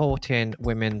 supporting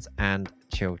women's and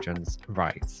children's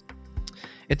rights.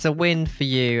 It's a win for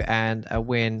you and a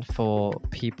win for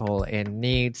people in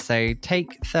need. So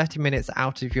take 30 minutes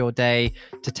out of your day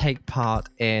to take part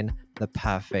in The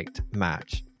Perfect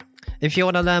Match. If you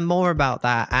want to learn more about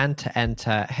that and to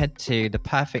enter, head to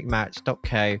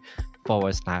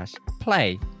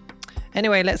theperfectmatch.co/play.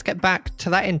 Anyway, let's get back to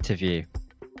that interview.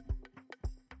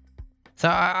 So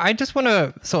I just want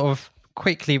to sort of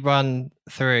quickly run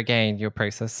through again your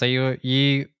process. So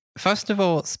you first of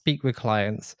all speak with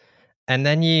clients, and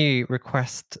then you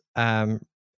request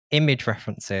image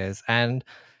references. And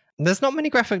there's not many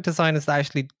graphic designers that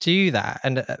actually do that.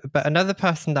 And but another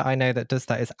person that I know that does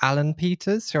that is Alan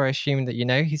Peters, who I assume that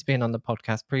he's been on the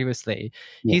podcast previously.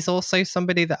 Yeah. He's also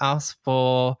somebody that asks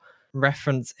for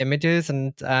reference images,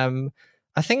 and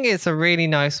I think it's a really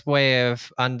nice way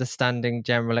of understanding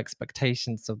general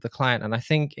expectations of the client. And I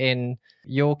think in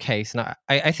your case, and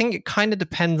I think it kind of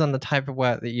depends on the type of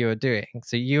work that you are doing.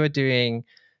 So you are doing,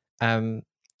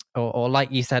 or like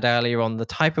you said earlier on, the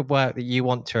type of work that you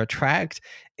want to attract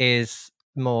is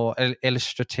more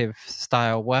illustrative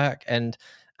style work. And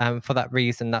for that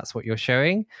reason, that's what you're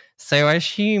showing. So I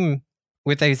assume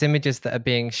with those images that are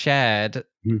being shared,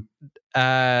 Mhm.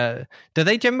 Do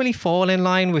they generally fall in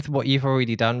line with what you've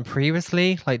already done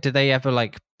previously? Like, do they ever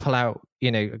like pull out,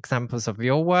 examples of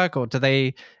your work, or do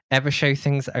they ever show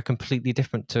things that are completely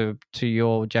different to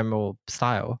your general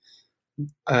style?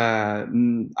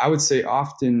 I would say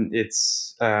often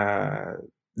it's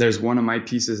there's one of my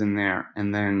pieces in there,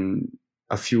 and then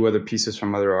a few other pieces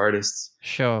from other artists.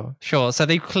 Sure. So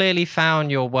they've clearly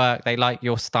found your work. They like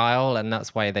your style, and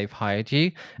that's why they've hired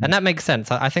you. And that makes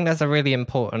sense. I think that's a really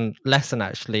important lesson,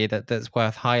 actually, that's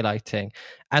worth highlighting.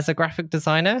 As a graphic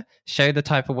designer, show the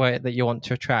type of work that you want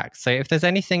to attract. So if there's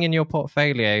anything in your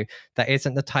portfolio that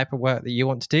isn't the type of work that you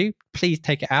want to do, please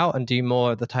take it out and do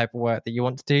more of the type of work that you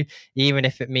want to do, even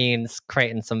if it means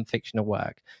creating some fictional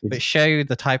work. But show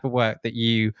the type of work that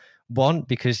you want,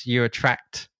 because you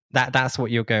attract that's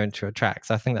what you're going to attract.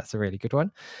 So I think that's a really good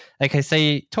one. Okay, so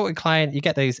you talk to a client, you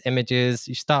get those images,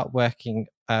 you start working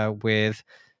with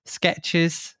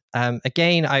sketches.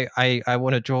 Again, I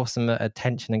want to draw some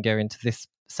attention and go into this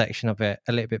section of it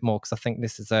a little bit more, because I think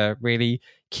this is a really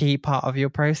key part of your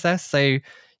process. So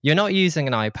you're not using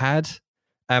an iPad.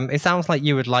 It sounds like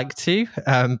you would like to,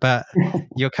 but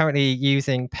you're currently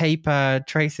using paper,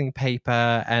 tracing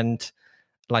paper, and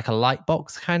like a light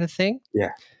box kind of thing.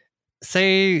 Yeah.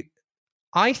 So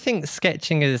I think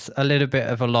sketching is a little bit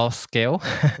of a lost skill.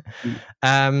 So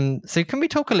can we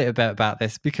talk a little bit about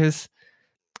this? Because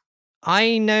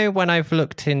I know when I've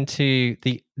looked into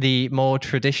the more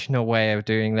traditional way of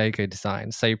doing logo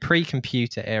design, so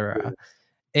pre-computer era,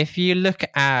 if you look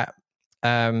at,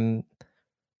 I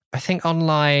think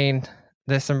online,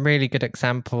 there's some really good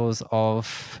examples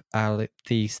of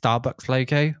the Starbucks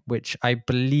logo, which I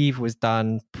believe was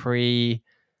done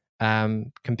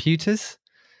pre-computers.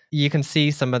 You can see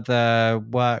some of the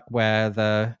work where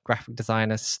the graphic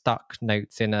designer stuck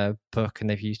notes in a book and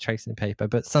they've used tracing paper.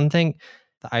 But something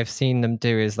that I've seen them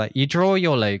do is like you draw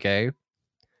your logo,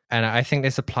 and I think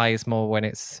this applies more when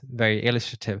it's very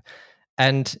illustrative,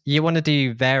 and you want to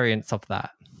do variants of that.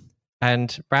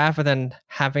 And rather than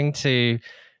having to,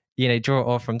 draw it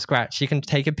all from scratch, you can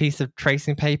take a piece of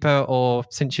tracing paper, or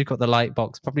since you've got the light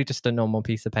box, probably just a normal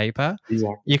piece of paper.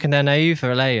 Exactly. You can then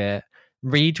overlay it,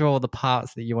 redraw the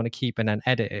parts that you want to keep, and then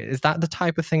edit it. Is that the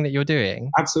type of thing that you're doing?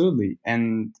 Absolutely.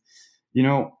 And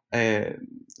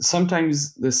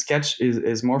sometimes the sketch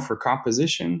is more for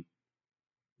composition.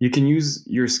 You can use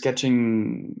your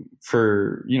sketching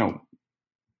for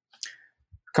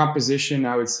composition.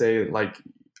 I would say, like,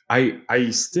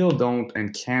 I still don't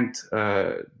and can't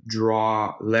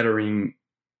draw lettering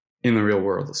in the real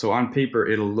world. So on paper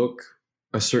it'll look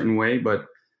a certain way, but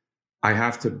I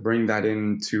have to bring that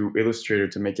into Illustrator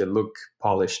to make it look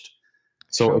polished.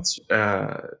 So Sure. it's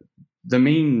the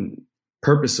main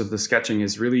purpose of the sketching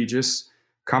is really just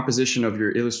composition of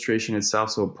your illustration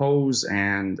itself. So pose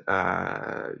and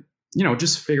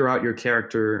just figure out your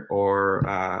character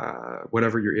or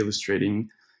whatever you're illustrating,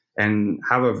 and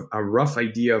have a rough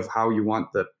idea of how you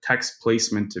want the text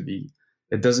placement to be.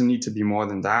 It doesn't need to be more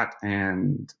than that.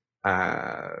 And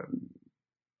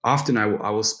often I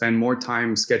will spend more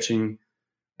time sketching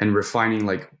and refining,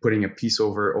 like putting a piece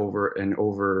over and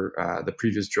over the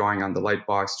previous drawing on the light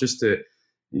box, just to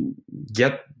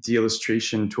get the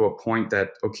illustration to a point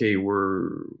that, okay,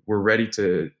 we're ready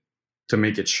to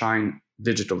make it shine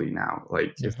digitally now,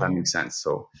 like, if that makes sense.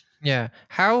 So yeah,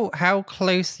 how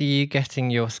close are you getting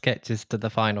your sketches to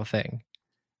the final thing?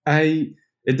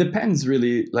 It depends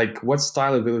really, like what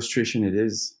style of illustration it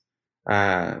is.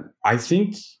 I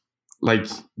think like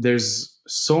there's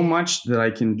so much that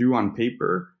I can do on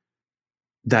paper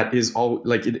that is all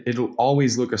like it'll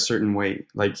always look a certain way.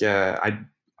 Like I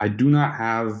do not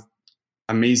have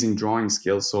amazing drawing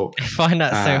skills, so I find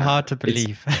that so hard to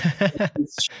believe.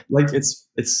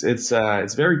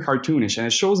 It's very cartoonish, and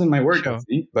it shows in my work, Sure. I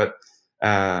think. But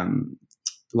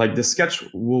like the sketch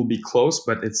will be close,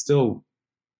 but it still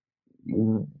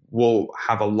will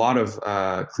have a lot of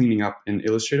cleaning up in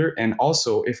Illustrator. And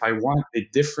also, if I want a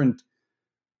different,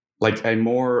 like a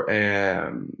more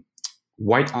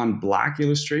white on black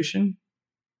illustration,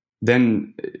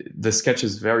 then the sketch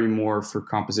is very more for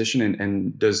composition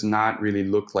and does not really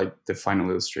look like the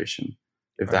final illustration,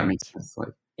 if that makes sense. Like,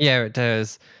 yeah, it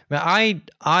does. But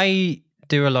I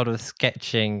do a lot of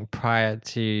sketching prior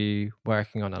to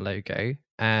working on a logo,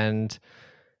 and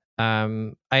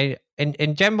I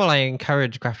in general I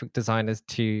encourage graphic designers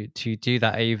to do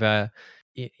that over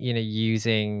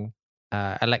using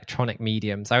electronic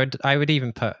mediums. I would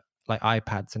even put like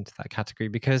iPads into that category,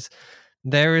 because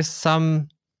there is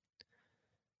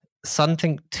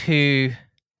something to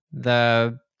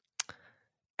the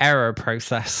error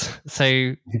process.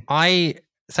 So I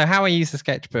so how I use the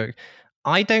sketchbook,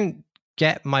 I don't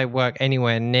get my work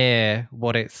anywhere near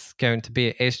what it's going to be.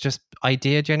 It's just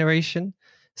idea generation.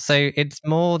 So it's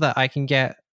more that I can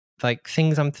get like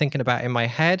things I'm thinking about in my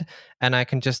head, and I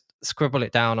can just scribble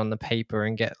it down on the paper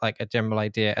and get like a general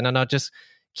idea. And then I'll just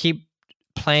keep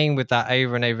playing with that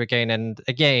over and over again. And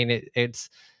again, it's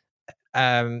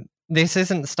this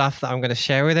isn't stuff that I'm going to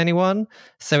share with anyone,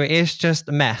 so it is just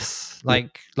a mess.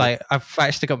 Like I've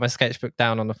actually got my sketchbook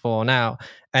down on the floor now,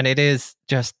 and it is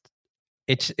just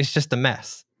it's just a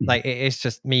mess. Like it's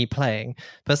just me playing.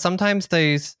 But sometimes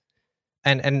those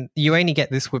and you only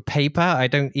get this with paper. I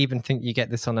don't even think you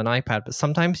get this on an iPad. But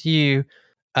sometimes you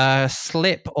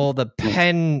slip or the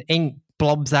pen ink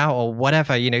blobs out or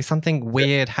whatever. Something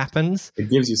weird happens.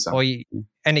 It gives you something.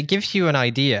 And it gives you an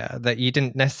idea that you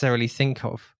didn't necessarily think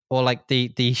of, or like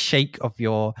the shake of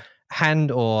your hand,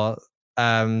 or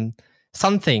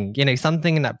something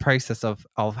in that process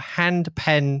of hand,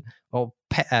 pen, or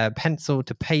pencil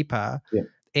to paper.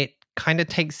 It kind of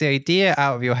takes the idea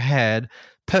out of your head,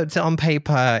 puts it on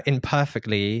paper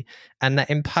imperfectly, and that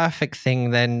imperfect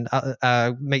thing then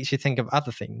makes you think of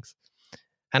other things.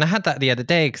 And I had that the other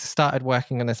day because I started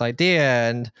working on this idea,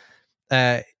 and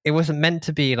it wasn't meant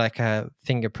to be like a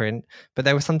fingerprint, but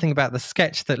there was something about the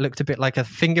sketch that looked a bit like a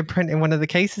fingerprint in one of the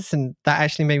cases, and that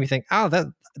actually made me think, oh, that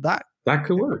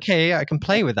could work. Okay, I can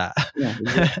play with that. Yeah,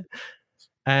 exactly.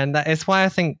 And that is why I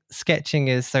think sketching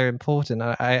is so important.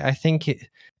 I think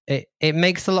it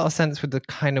makes a lot of sense with the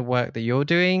kind of work that you're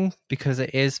doing, because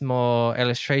it is more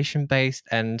illustration based,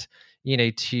 and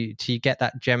to get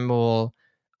that general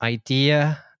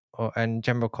idea and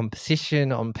general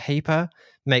composition on paper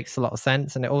makes a lot of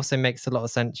sense. And it also makes a lot of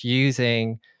sense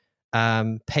using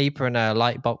paper and a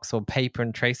light box, or paper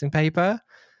and tracing paper.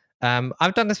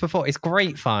 I've done this before. It's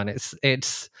great fun.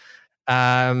 It's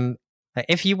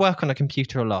if you work on a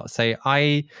computer a lot. So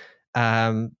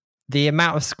the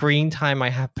amount of screen time I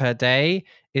have per day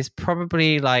is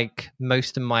probably like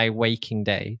most of my waking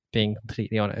day, being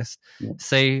completely honest.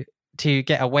 So to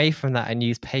get away from that and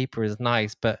use paper is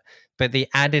nice, but the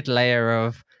added layer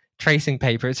of tracing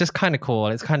paper, it's just kind of cool.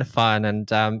 It's kind of fun. And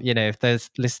if there's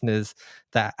listeners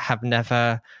that have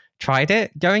never tried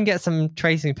it, go and get some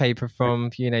tracing paper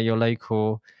from your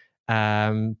local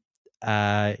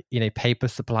paper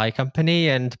supply company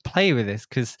and play with this,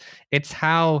 because it's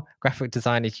how graphic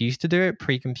designers used to do it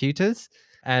pre-computers.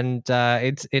 And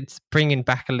it's bringing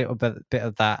back a little bit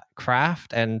of that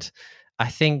craft. And I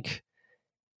think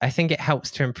it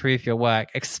helps to improve your work,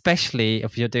 especially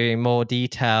if you're doing more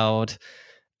detailed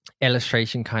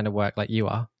illustration kind of work like you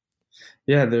are.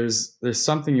 Yeah, there's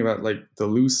something about like the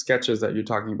loose sketches that you're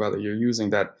talking about, that you're using,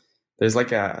 that there's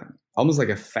like almost like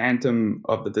a phantom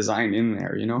of the design in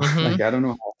there, Like, I don't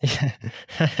know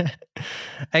how.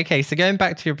 Okay, so going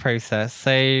back to your process.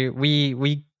 So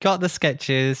we got the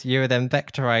sketches, you were then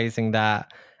vectorizing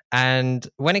that. And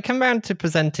when it came around to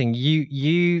presenting,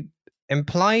 you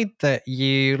implied that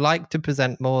you like to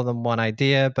present more than one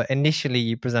idea, but initially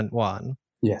you present one.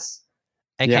 Yes.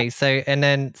 Okay,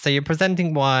 yeah. So you're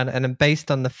presenting one, and then based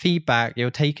on the feedback,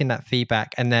 you're taking that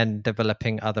feedback and then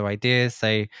developing other ideas.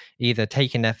 So either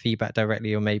taking their feedback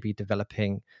directly, or maybe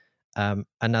developing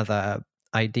another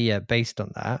idea based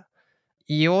on that.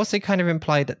 You also kind of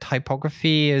implied that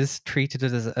typography is treated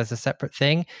as a separate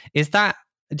thing.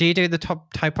 Do you do the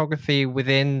top typography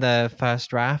within the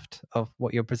first draft of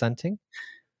what you're presenting?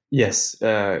 Yes.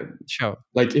 Sure.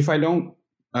 Like if I don't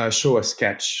show a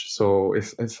sketch, so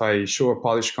if I show a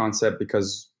polished concept,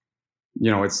 because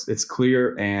it's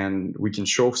clear and we can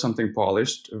show something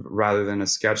polished rather than a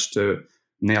sketch to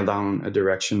nail down a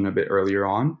direction a bit earlier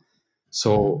on.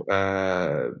 So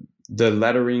the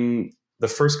lettering, the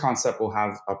first concept will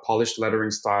have a polished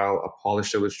lettering style, a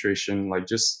polished illustration, like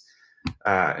just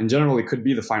in general, it could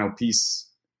be the final piece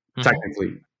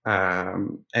technically.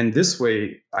 And this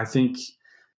way, I think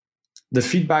the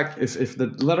feedback, if the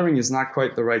lettering is not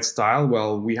quite the right style,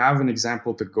 well, we have an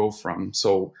example to go from.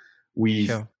 So we've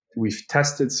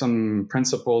tested some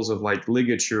principles of like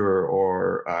ligature,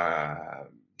 or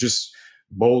just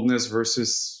boldness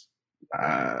versus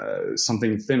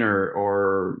something thinner,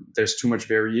 or there's too much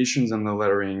variations in the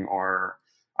lettering, or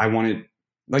I want it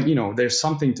like, there's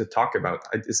something to talk about.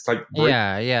 It's like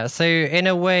yeah. So in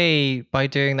a way, by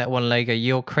doing that one logo,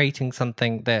 you're creating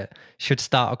something that should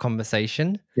start a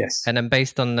conversation. Yes. And then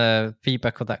based on the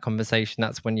feedback of that conversation,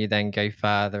 that's when you then go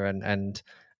further and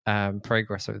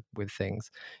progress with things.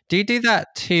 Do you do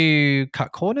that to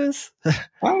cut corners?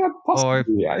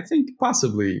 Possibly. I think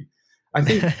possibly. I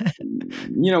think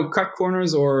cut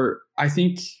corners, or I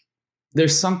think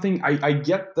there's something. I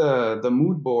get the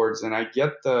mood boards, and I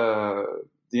get the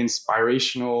the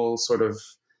inspirational sort of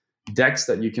decks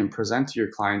that you can present to your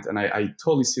client, and I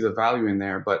totally see the value in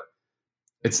there, but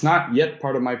it's not yet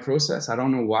part of my process. I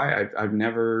don't know why. I've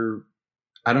never.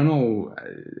 I don't know.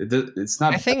 It's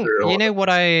not. I think you know what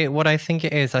I think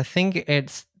it is. I think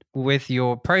it's with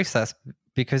your process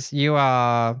because you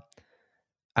are.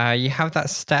 You have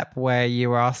that step where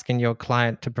you are asking your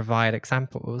client to provide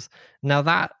examples. Now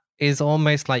that is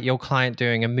almost like your client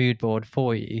doing a mood board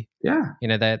for you. Yeah. You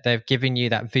know, they've given you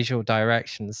that visual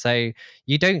direction. So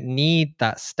you don't need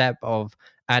that step of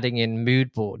adding in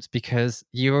mood boards because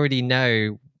you already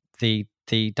know the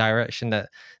direction that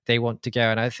they want to go.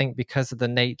 And I think because of the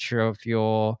nature of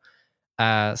your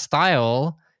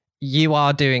style, you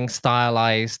are doing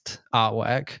stylized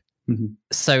artwork. Mm-hmm.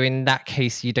 So in that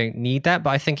case, you don't need that. But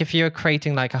I think if you're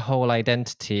creating like a whole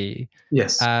identity,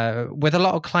 Yes. With a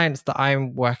lot of clients that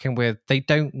I'm working with, they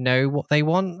don't know what they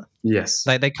want. Yes.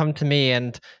 Like they come to me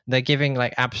and they're giving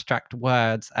like abstract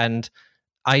words, and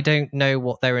I don't know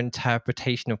what their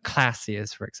interpretation of classy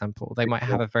is, for example. They might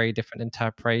have a very different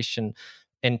interpretation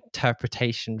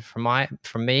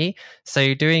from me.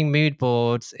 So doing mood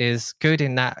boards is good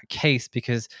in that case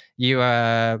because you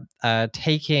are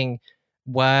taking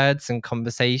words and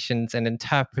conversations and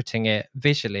interpreting it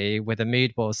visually with a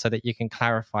mood board so that you can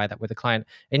clarify that with a client.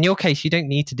 In your case, you don't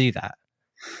need to do that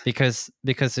because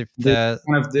if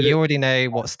you already know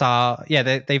what style,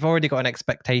 they've already got an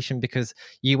expectation because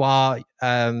you are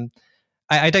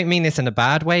I don't mean this in a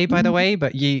bad way, by the way,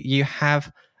 but you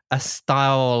have a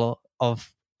style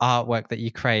of artwork that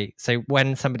you create. So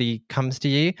when somebody comes to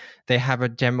you, they have a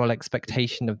general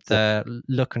expectation of the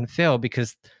look and feel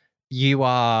because you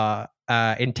are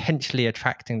intentionally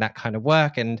attracting that kind of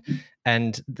work, and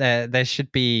there should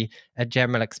be a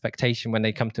general expectation when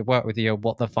they come to work with you of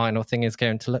what the final thing is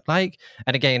going to look like.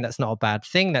 And again, that's not a bad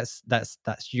thing. That's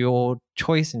your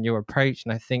choice and your approach.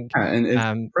 And I think and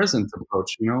it's present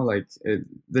approach, you know, like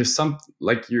there's some,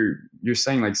 like you're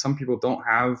saying, like some people don't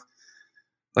have,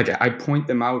 like I point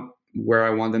them out where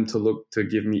I want them to look to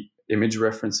give me image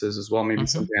references as well. Maybe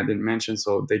something I didn't mention,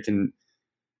 so they can,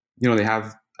 you know, they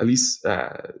have at least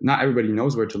not everybody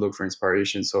knows where to look for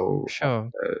inspiration. So sure.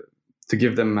 To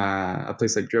give them a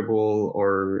place like Dribble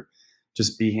or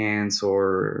just Behance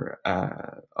or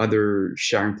other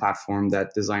sharing platform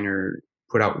that designer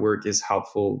put out work is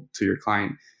helpful to your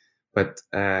client. But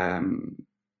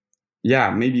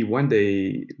maybe one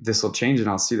day this will change and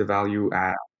I'll see the value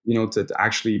at, you know, to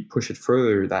actually push it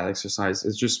further. That exercise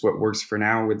is just what works for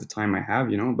now with the time I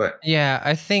have, you know. But yeah,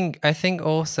 I think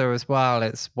also as well,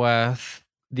 it's worth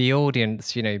the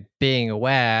audience, you know, being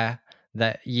aware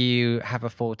that you have a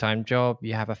full-time job,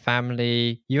 you have a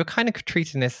family, you're kind of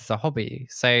treating this as a hobby.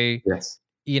 So yes,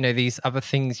 you know, these other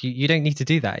things, you don't need to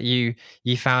do that. You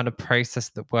found a process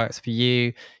that works for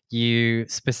you. You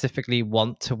specifically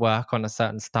want to work on a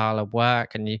certain style of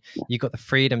work, and you got the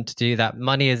freedom to do that.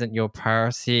 Money isn't your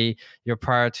priority. Your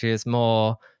priority is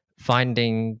more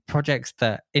finding projects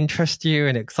that interest you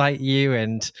and excite you,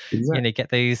 and exactly. you know, get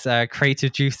these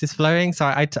creative juices flowing. So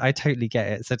I totally get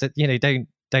it. So you know, don't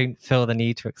feel the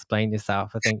need to explain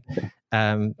yourself. I think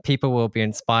people will be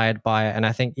inspired by it, and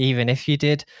I think even if you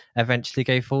did eventually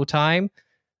go full time,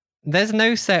 there's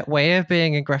no set way of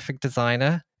being a graphic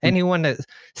designer. Anyone that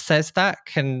says that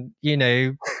can, you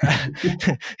know,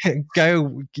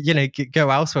 go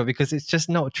elsewhere because it's just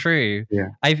not true. Yeah.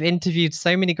 I've interviewed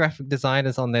so many graphic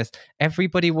designers on this.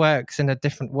 Everybody works in a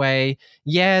different way.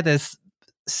 Yeah, there's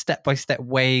step-by-step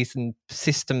ways and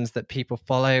systems that people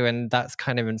follow, and that's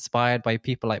kind of inspired by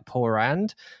people like Paul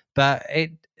Rand. But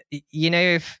you know,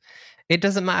 if it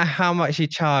doesn't matter how much you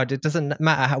charge, it doesn't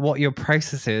matter what your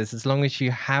process is, as long as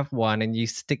you have one and you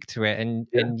stick to it, and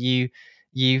you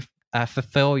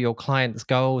fulfill your clients'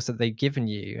 goals that they've given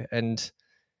you. And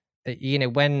you know,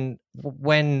 when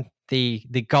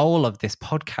the goal of this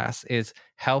podcast is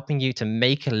helping you to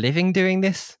make a living doing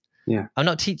this, I'm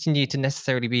not teaching you to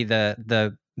necessarily be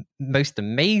the most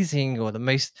amazing or the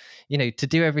most, you know, to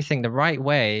do everything the right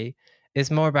way.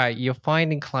 It's more about you're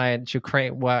finding clients, you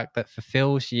create work that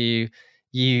fulfills you,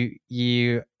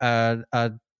 you are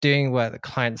doing work that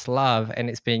clients love, and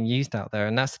it's being used out there,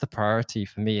 and that's the priority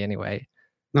for me anyway.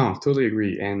 No, totally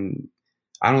agree. And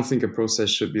I don't think a process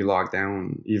should be locked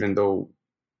down, even though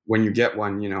when you get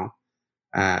one, you know,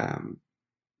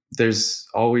 there's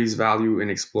always value in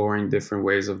exploring different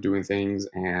ways of doing things,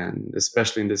 and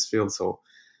especially in this field. So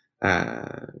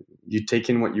you take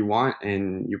in what you want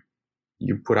and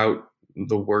you put out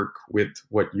the work with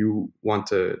what you want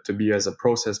to be as a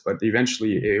process, but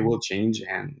eventually it will change.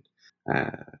 And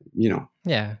you know.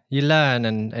 Yeah, you learn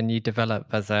and you develop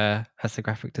as a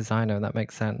graphic designer. That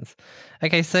makes sense.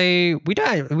 Okay, so we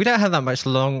don't have that much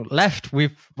long left.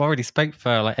 We've already spoke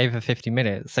for like over 50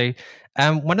 minutes. So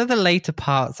one of the later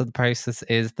parts of the process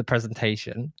is the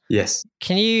presentation. Yes.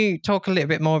 Can you talk a little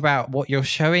bit more about what you're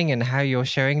showing and how you're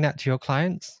showing that to your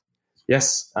clients?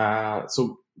 Yes.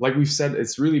 So like we've said,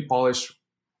 it's really polished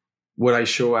what I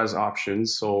show as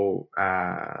options. So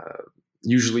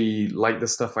usually, like the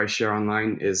stuff I share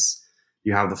online, is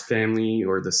you have the family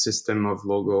or the system of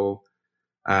logo.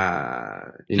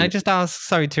 Can I just ask,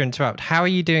 sorry to interrupt, how are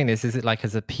you doing this? Is it like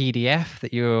as a PDF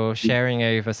that you're sharing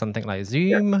over something like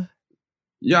Zoom?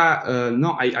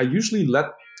 No, I usually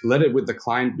let it with the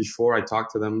client before I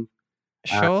talk to them.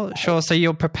 Sure. So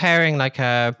you're preparing like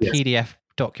a Yes. PDF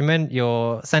document,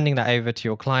 you're sending that over to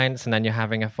your clients, and then you're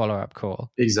having a follow-up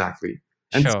call. Exactly.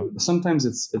 And Sure. sometimes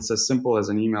it's as simple as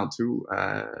an email too.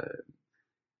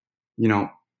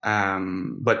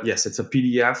 But yes, it's a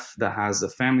PDF that has the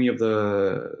family of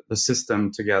the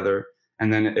system together,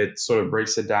 and then it sort of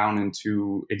breaks it down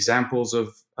into examples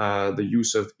of the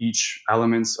use of each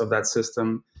elements of that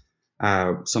system.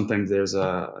 Sometimes there's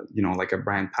like a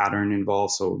brand pattern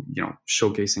involved, so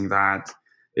showcasing that.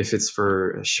 If it's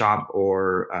for a shop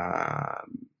or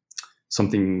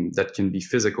something that can be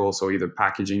physical, so either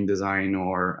packaging design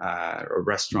or a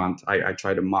restaurant, I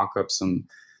try to mock up some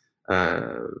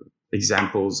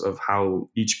examples of how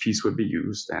each piece would be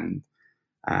used, and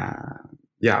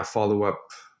follow up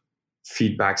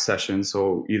feedback session.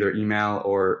 So either email,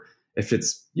 or if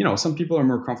it's some people are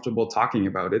more comfortable talking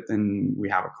about it, then we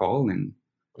have a call. And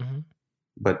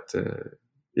but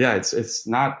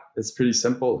it's pretty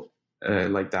simple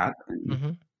like that.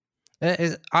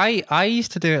 I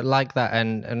used to do it like that,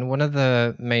 and one of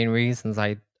the main reasons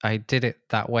I did it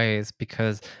that way is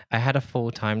because I had a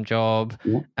full-time job,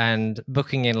 and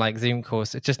booking in like Zoom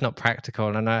calls, it's just not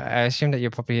practical. And I assume that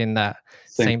you're probably in that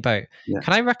same boat. Yeah.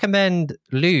 Can I recommend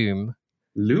Loom?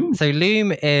 Loom? So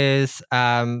Loom is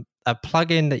a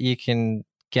plugin that you can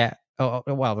get, or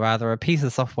well, rather a piece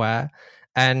of software,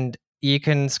 and you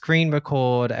can screen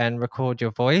record and record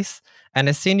your voice. And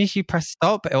as soon as you press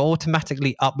stop, it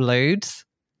automatically uploads.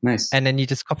 Nice. And then you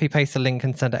just copy paste the link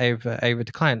and send it over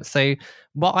to clients. So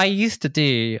what I used to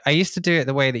do it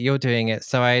the way that you're doing it.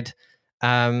 So I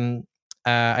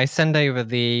send over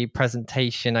the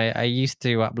presentation. I used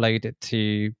to upload it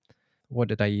to, what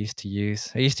did I used to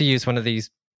use? I used to use one of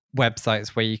these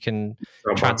websites where you can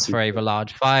transfer over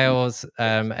large files,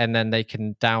 and then they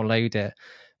can download it.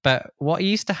 But what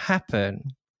used to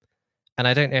happen, and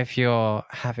I don't know if you're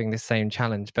having the same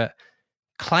challenge, but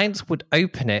clients would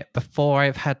open it before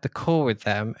I've had the call with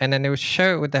them, and then they would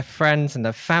show it with their friends and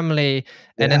their family,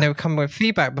 and then they would come with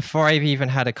feedback before I've even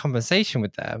had a conversation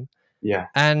with them. Yeah.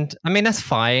 And I mean, that's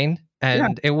fine.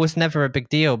 And it was never a big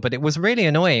deal, but it was really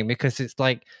annoying because it's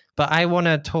like, but I want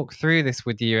to talk through this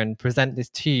with you and present this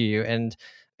to you, and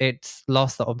it's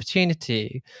lost the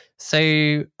opportunity.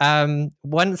 So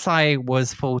once I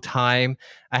was full time,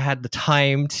 I had the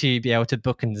time to be able to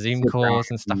book in Zoom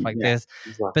calls and stuff like this.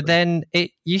 Exactly. But then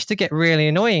it used to get really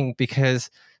annoying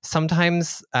because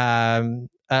sometimes a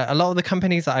lot of the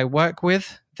companies that I work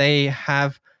with, they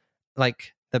have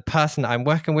like the person that I'm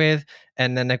working with,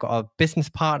 and then they've got a business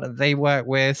partner that they work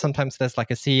with. Sometimes there's like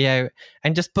a CEO,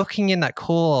 and just booking in that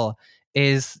call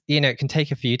is, it can take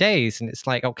a few days, and it's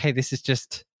like, okay, this is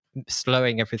just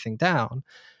slowing everything down.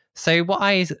 So what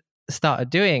I started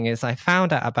doing is I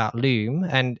found out about Loom,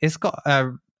 and it's got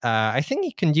I think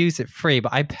you can use it free,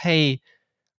 but I pay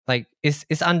like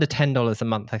it's under $10 a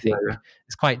month. I think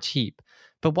it's quite cheap.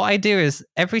 But what I do is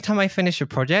every time I finish a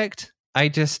project, I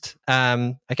just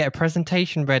I get a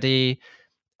presentation ready,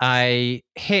 I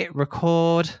hit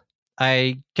record,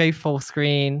 I go full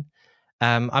screen.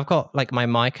 I've got like my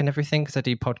mic and everything because I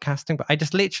do podcasting, but I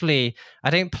just literally, I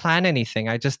don't plan anything.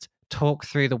 I just talk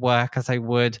through the work as I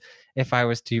would if I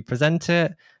was to present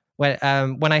it. When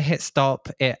I hit stop,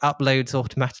 it uploads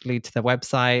automatically to the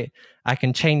website. I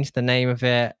can change the name of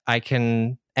it. I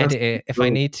can edit it if I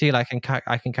need to. Like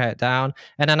I can cut it down,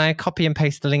 and then I copy and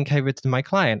paste the link over to my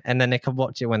client, and then they can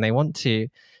watch it when they want to.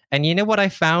 And you know what I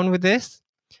found with this?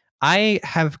 I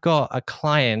have got a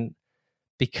client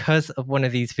because of one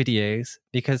of these videos,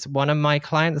 because one of my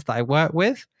clients that I work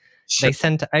with, they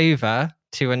sent it over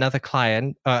to another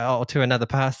client or to another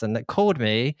person that called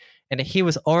me, and he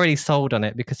was already sold on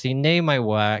it because he knew my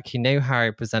work, he knew how I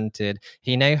presented,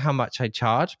 he knew how much I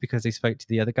charged because he spoke to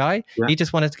the other guy. Yeah. He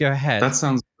just wanted to go ahead. That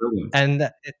sounds brilliant. And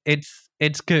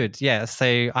it's good, yeah.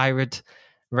 So I would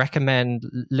recommend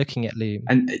looking at Loom.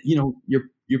 And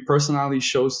your personality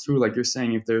shows through, like you're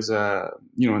saying. If there's a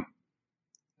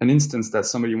an instance that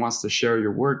somebody wants to share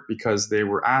your work because they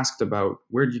were asked about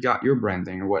where you got your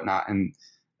branding or whatnot, and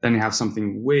then you have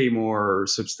something way more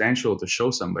substantial to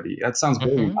show somebody. That sounds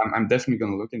brilliant. I'm definitely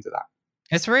going to look into that.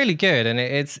 It's really good, and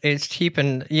it's cheap,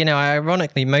 and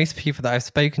ironically, most people that I've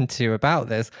spoken to about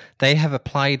this, they have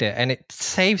applied it, and it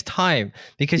saves time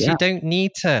because you don't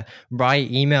need to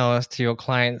write emails to your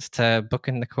clients to book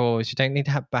in the calls. You don't need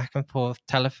to have back and forth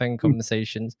telephone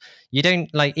conversations. You don't,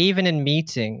 even in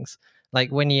meetings,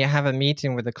 when you have a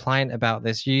meeting with a client about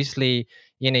this, usually,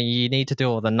 you need to do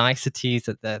all the niceties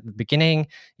at the beginning.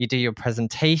 You do your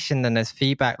presentation, then there's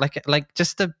feedback, like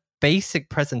just a basic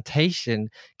presentation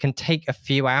can take a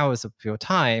few hours of your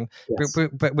time. Yes.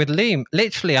 But with Loom,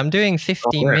 literally, I'm doing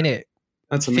 15-minute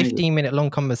long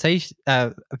conversation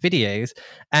videos,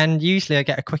 and usually I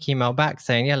get a quick email back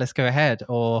saying, yeah, let's go ahead,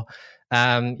 or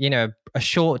a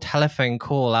short telephone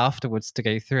call afterwards to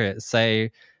go through it. So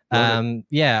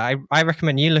I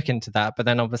recommend you look into that. But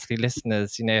then obviously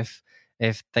listeners,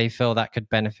 if they feel that could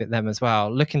benefit them as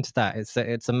well, look into that.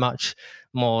 It's a much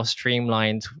more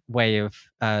streamlined way of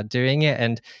doing it.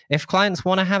 And if clients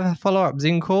want to have a follow-up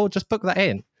Zoom call, just book that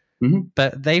in.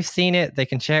 But they've seen it, they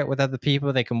can share it with other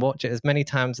people, they can watch it as many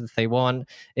times as they want.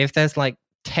 If there's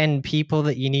 10 people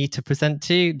that you need to present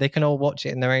to, they can all watch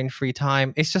it in their own free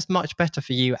time. It's just much better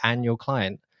for you and your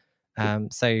client.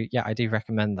 So yeah, I do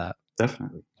recommend that.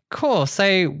 Definitely. Cool.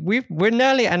 So we're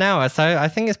nearly an hour, so I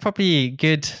think it's probably a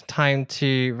good time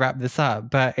to wrap this up.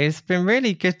 But it's been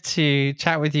really good to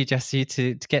chat with you, Jessie,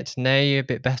 to get to know you a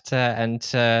bit better and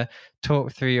to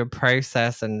talk through your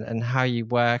process and how you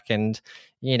work and,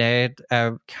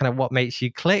 kind of what makes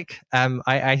you click.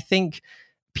 I think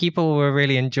people will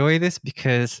really enjoy this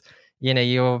because,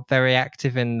 you're very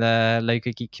active in the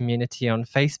Logo Geek community on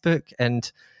Facebook,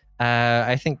 and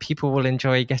I think people will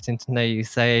enjoy getting to know you.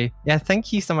 So yeah,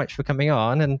 thank you so much for coming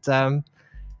on. And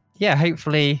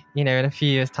hopefully, in a few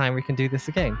years' time, we can do this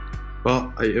again.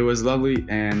 Well, it was lovely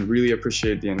and really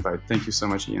appreciate the invite. Thank you so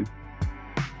much, Ian.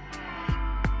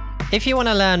 If you want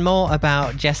to learn more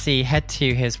about Jessie, head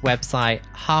to his website,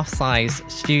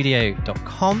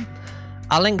 halfsizestudio.com.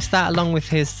 I'll link to that along with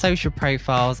his social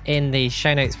profiles in the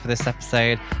show notes for this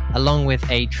episode, along with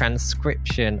a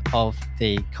transcription of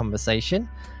the conversation.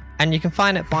 And you can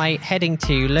find it by heading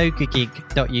to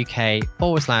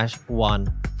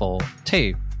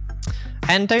logogeek.uk/142.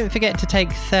 And don't forget to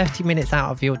take 30 minutes out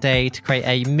of your day to create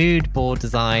a mood board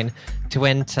design to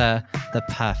enter the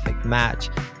perfect match.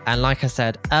 And like I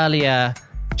said earlier,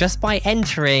 just by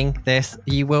entering this,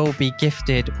 you will be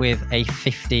gifted with a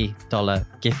 $50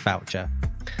 gift voucher.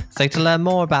 So to learn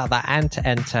more about that and to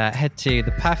enter, head to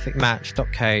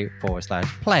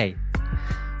theperfectmatch.co/play.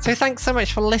 So thanks so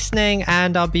much for listening,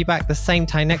 and I'll be back the same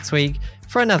time next week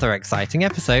for another exciting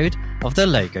episode of the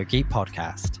Logo Geek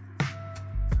podcast.